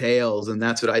tell tales. And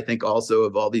that's what I think also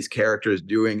of all these characters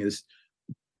doing is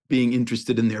being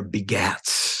interested in their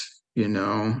begats, and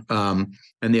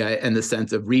the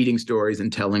sense of reading stories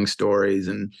and telling stories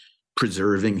and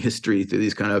preserving history through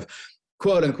these kind of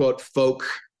quote unquote folk,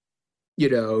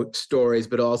 stories,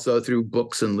 but also through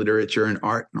books and literature and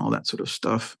art and all that sort of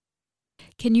stuff.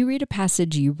 Can you read a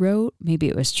passage you wrote? Maybe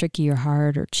it was tricky or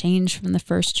hard or changed from the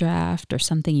first draft or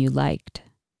something you liked.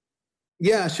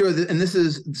 Yeah, sure. And this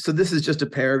is just a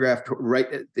paragraph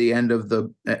right at the end of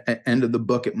the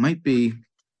book. It might be.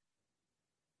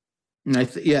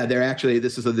 They're actually.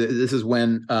 This is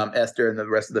when Esther and the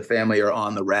rest of the family are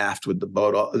on the raft with the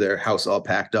boat, their house all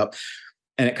packed up,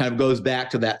 and it kind of goes back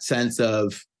to that sense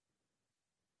of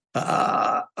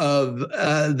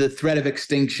the threat of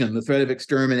extinction, the threat of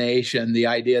extermination, the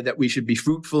idea that we should be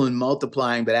fruitful and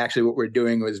multiplying, but actually what we're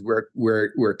doing is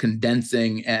we're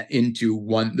condensing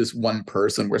into this one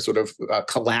person. We're sort of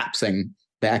collapsing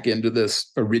back into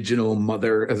this original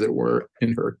mother, as it were,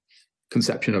 in her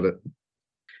conception of it.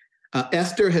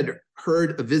 Esther had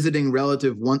heard a visiting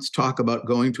relative once talk about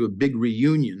going to a big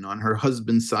reunion on her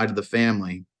husband's side of the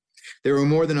family. There were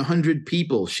more than 100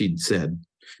 people, she'd said.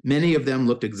 Many of them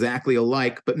looked exactly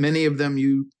alike, but many of them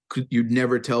you'd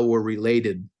never tell were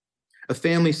related. A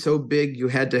family so big you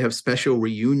had to have special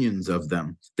reunions of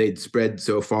them. They'd spread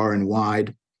so far and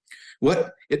wide.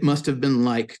 What it must have been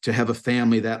like to have a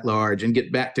family that large and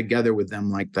get back together with them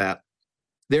like that.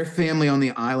 Their family on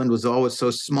the island was always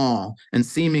so small and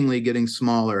seemingly getting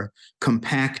smaller,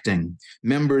 compacting,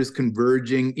 members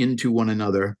converging into one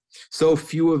another, So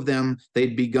few of them,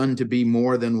 they'd begun to be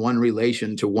more than one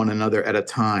relation to one another at a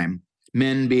time.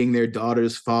 Men being their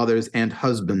daughters, fathers, and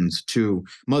husbands, too.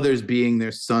 Mothers being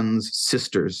their sons,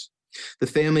 sisters. The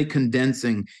family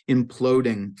condensing,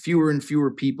 imploding, fewer and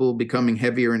fewer people becoming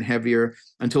heavier and heavier,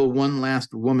 until one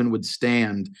last woman would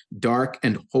stand, dark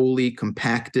and wholly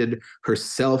compacted,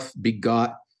 herself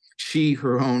begot, she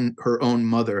her own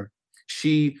mother,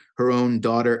 she her own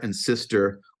daughter and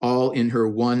sister, all in her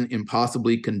one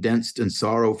impossibly condensed and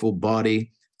sorrowful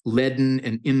body, leaden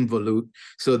and involute,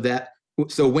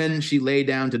 so when she lay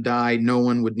down to die, no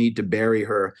one would need to bury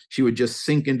her. She would just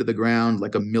sink into the ground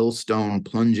like a millstone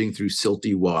plunging through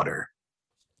silty water.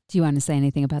 Do you want to say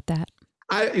anything about that?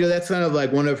 That's kind of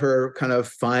like one of her kind of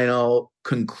final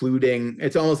concluding.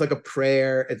 It's almost like a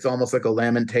prayer. It's almost like a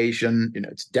lamentation.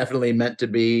 It's definitely meant to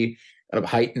be kind of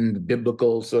heightened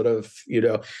biblical sort of,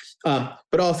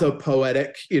 but also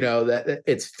poetic. That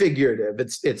it's figurative.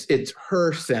 It's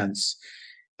her sense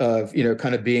of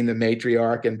kind of being the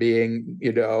matriarch and being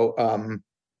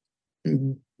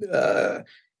the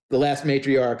last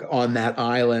matriarch on that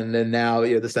island, and now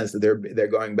the sense that they're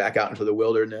going back out into the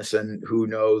wilderness, and who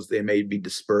knows, they may be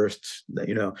dispersed,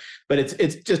 but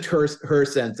it's just her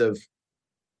sense of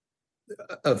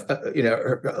her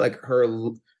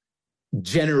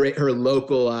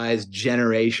localized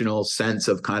generational sense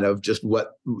of kind of just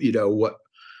what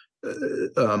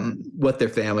their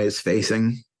family is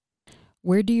facing.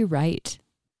 Where do you write?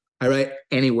 I write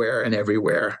anywhere and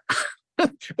everywhere.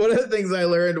 One of the things I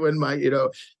learned when my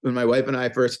wife and I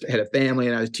first had a family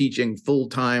and I was teaching full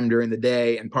time during the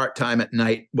day and part time at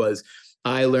night was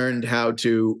I learned how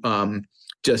to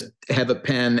just have a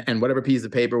pen and whatever piece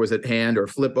of paper was at hand, or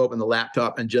flip open the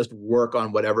laptop and just work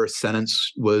on whatever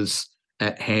sentence was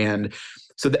at hand.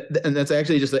 So and that's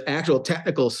actually just the actual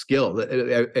technical skill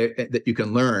that you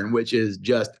can learn, which is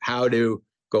just how to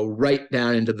go right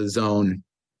down into the zone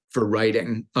for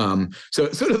writing. So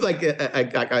it's sort of like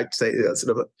I'd say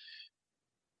sort of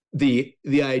the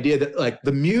idea that like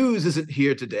the muse isn't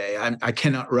here today. I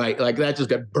cannot write, like that just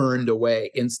got burned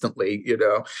away instantly,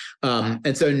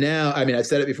 And so now, I mean, I've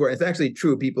said it before. It's actually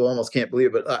true. People almost can't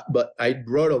believe it, but I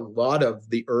wrote a lot of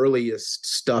the earliest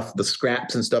stuff, the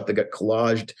scraps and stuff that got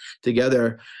collaged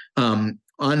together on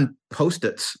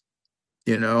Post-its.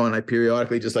 And I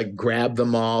periodically just like grab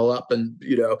them all up and,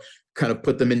 kind of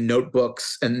put them in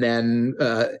notebooks and then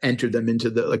enter them into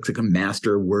like a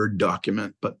master Word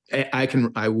document. But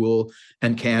I will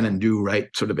and can and do write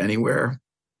sort of anywhere.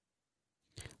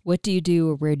 What do you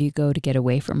do, or where do you go to get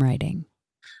away from writing?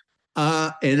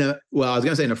 I was going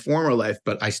to say in a former life,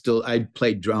 but I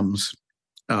played drums.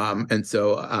 And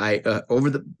so over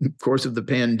the course of the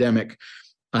pandemic,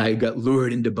 I got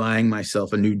lured into buying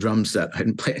myself a new drum set. I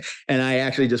didn't play, and I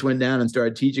actually just went down and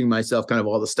started teaching myself kind of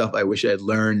all the stuff I wish I had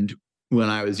learned when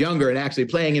I was younger, and actually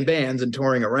playing in bands and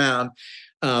touring around.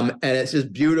 And it's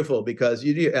just beautiful because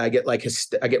I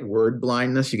get word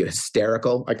blindness. You get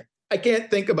hysterical. Like I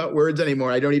can't think about words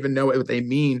anymore. I don't even know what they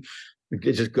mean. You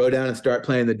just go down and start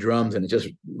playing the drums, and it just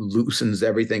loosens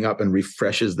everything up and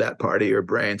refreshes that part of your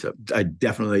brain. So I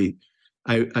definitely.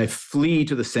 I flee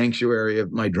to the sanctuary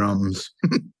of my drums.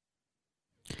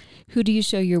 Who do you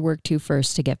show your work to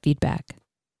first to get feedback?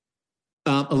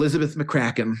 Elizabeth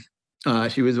McCracken.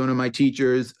 She was one of my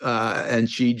teachers, and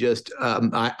she just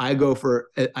I go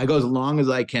as long as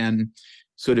I can,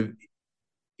 sort of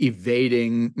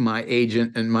evading my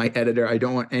agent and my editor. I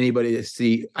don't want anybody to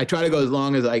see. I try to go as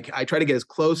long as I try to get as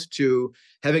close to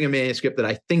having a manuscript that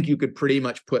I think you could pretty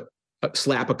much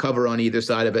slap a cover on either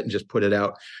side of it and just put it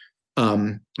out.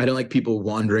 I don't like people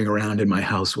wandering around in my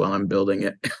house while I'm building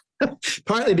it.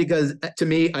 Partly because to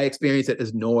me, I experience it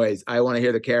as noise. I want to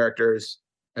hear the characters.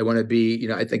 I want to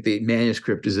be, I think the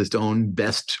manuscript is its own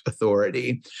best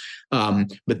authority.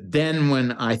 But then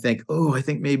when I think, I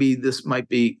think maybe this might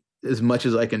be as much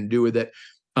as I can do with it.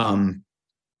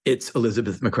 It's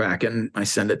Elizabeth McCracken. I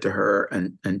send it to her,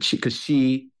 and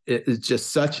she is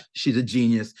just she's a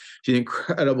genius. She's an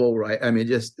incredible writer. I mean,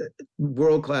 just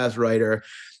world-class writer.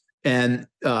 And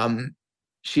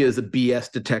she is a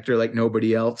BS detector like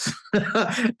nobody else.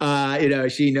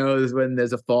 She knows when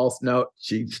there's a false note.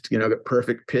 She's, got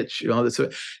perfect pitch and all this.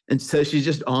 And so she's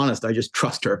just honest. I just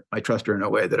trust her. I trust her in a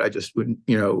way that I just wouldn't,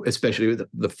 especially with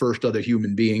the first other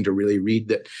human being to really read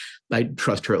that. I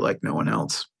trust her like no one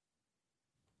else.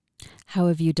 How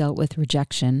have you dealt with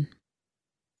rejection?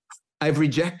 I've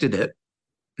rejected it.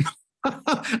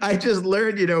 I just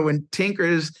learned,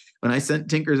 when I sent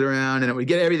tinkers around, and it would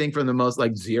get everything from the most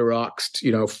like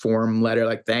Xeroxed, form letter,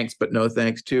 like thanks, but no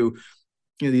thanks, to,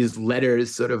 these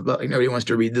letters sort of like nobody wants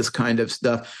to read this kind of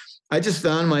stuff. I just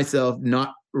found myself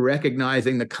not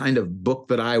recognizing the kind of book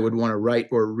that I would want to write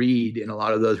or read in a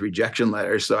lot of those rejection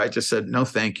letters. So I just said, no,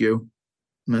 thank you.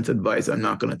 That's advice I'm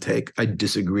not going to take. I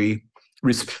disagree,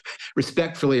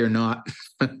 respectfully or not.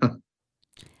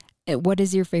 What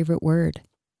is your favorite word?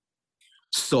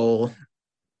 Soul.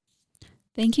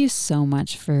 Thank you so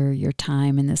much for your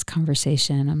time in this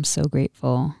conversation. I'm so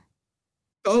grateful.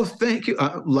 Oh, thank you.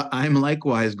 I'm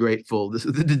likewise grateful. This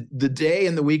is the day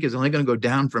and the week is only going to go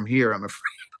down from here, I'm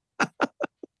afraid.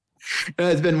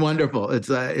 It's been wonderful. It's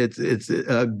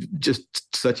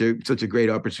just such a great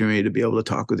opportunity to be able to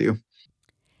talk with you.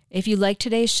 If you like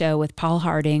today's show with Paul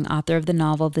Harding, author of the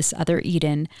novel This Other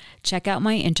Eden, check out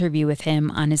my interview with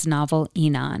him on his novel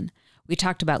Enon. We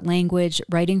talked about language,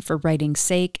 writing for writing's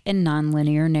sake, and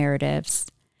nonlinear narratives.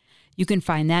 You can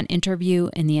find that interview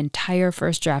and the entire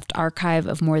First Draft archive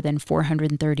of more than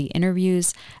 430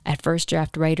 interviews at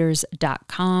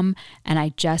firstdraftwriters.com, and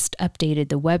I just updated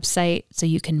the website so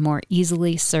you can more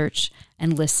easily search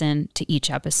and listen to each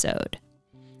episode.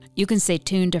 You can stay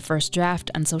tuned to First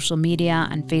Draft on social media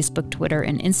on Facebook, Twitter,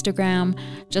 and Instagram.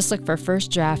 Just look for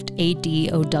First Draft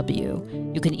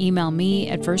ADOW. You can email me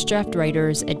at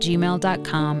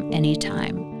firstdraftwriters@gmail.com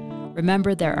anytime.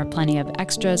 Remember, there are plenty of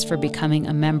extras for becoming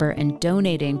a member and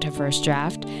donating to First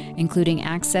Draft, including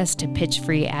access to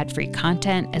pitch-free, ad-free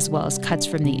content, as well as cuts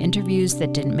from the interviews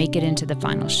that didn't make it into the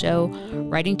final show,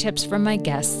 writing tips from my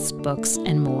guests, books,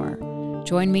 and more.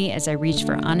 Join me as I reach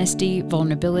for honesty,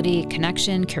 vulnerability,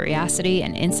 connection, curiosity,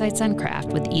 and insights on craft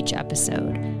with each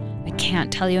episode. I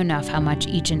can't tell you enough how much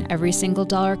each and every single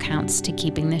dollar counts to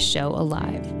keeping this show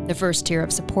alive. The first tier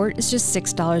of support is just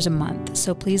 $6 a month,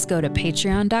 so please go to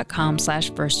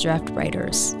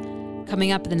patreon.com/firstdraftwriters.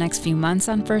 Coming up in the next few months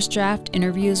on First Draft,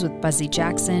 interviews with Buzzy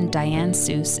Jackson, Diane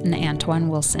Seuss, and Antoine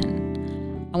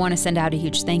Wilson. I want to send out a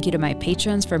huge thank you to my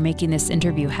patrons for making this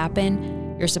interview happen.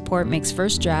 Your support makes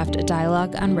First Draft a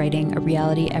dialogue on writing a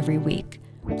reality every week.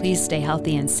 Please stay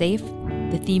healthy and safe.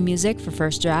 The theme music for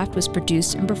First Draft was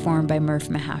produced and performed by Murph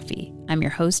Mahaffey. I'm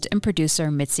your host and producer,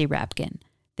 Mitzi Rapkin.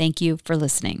 Thank you for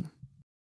listening.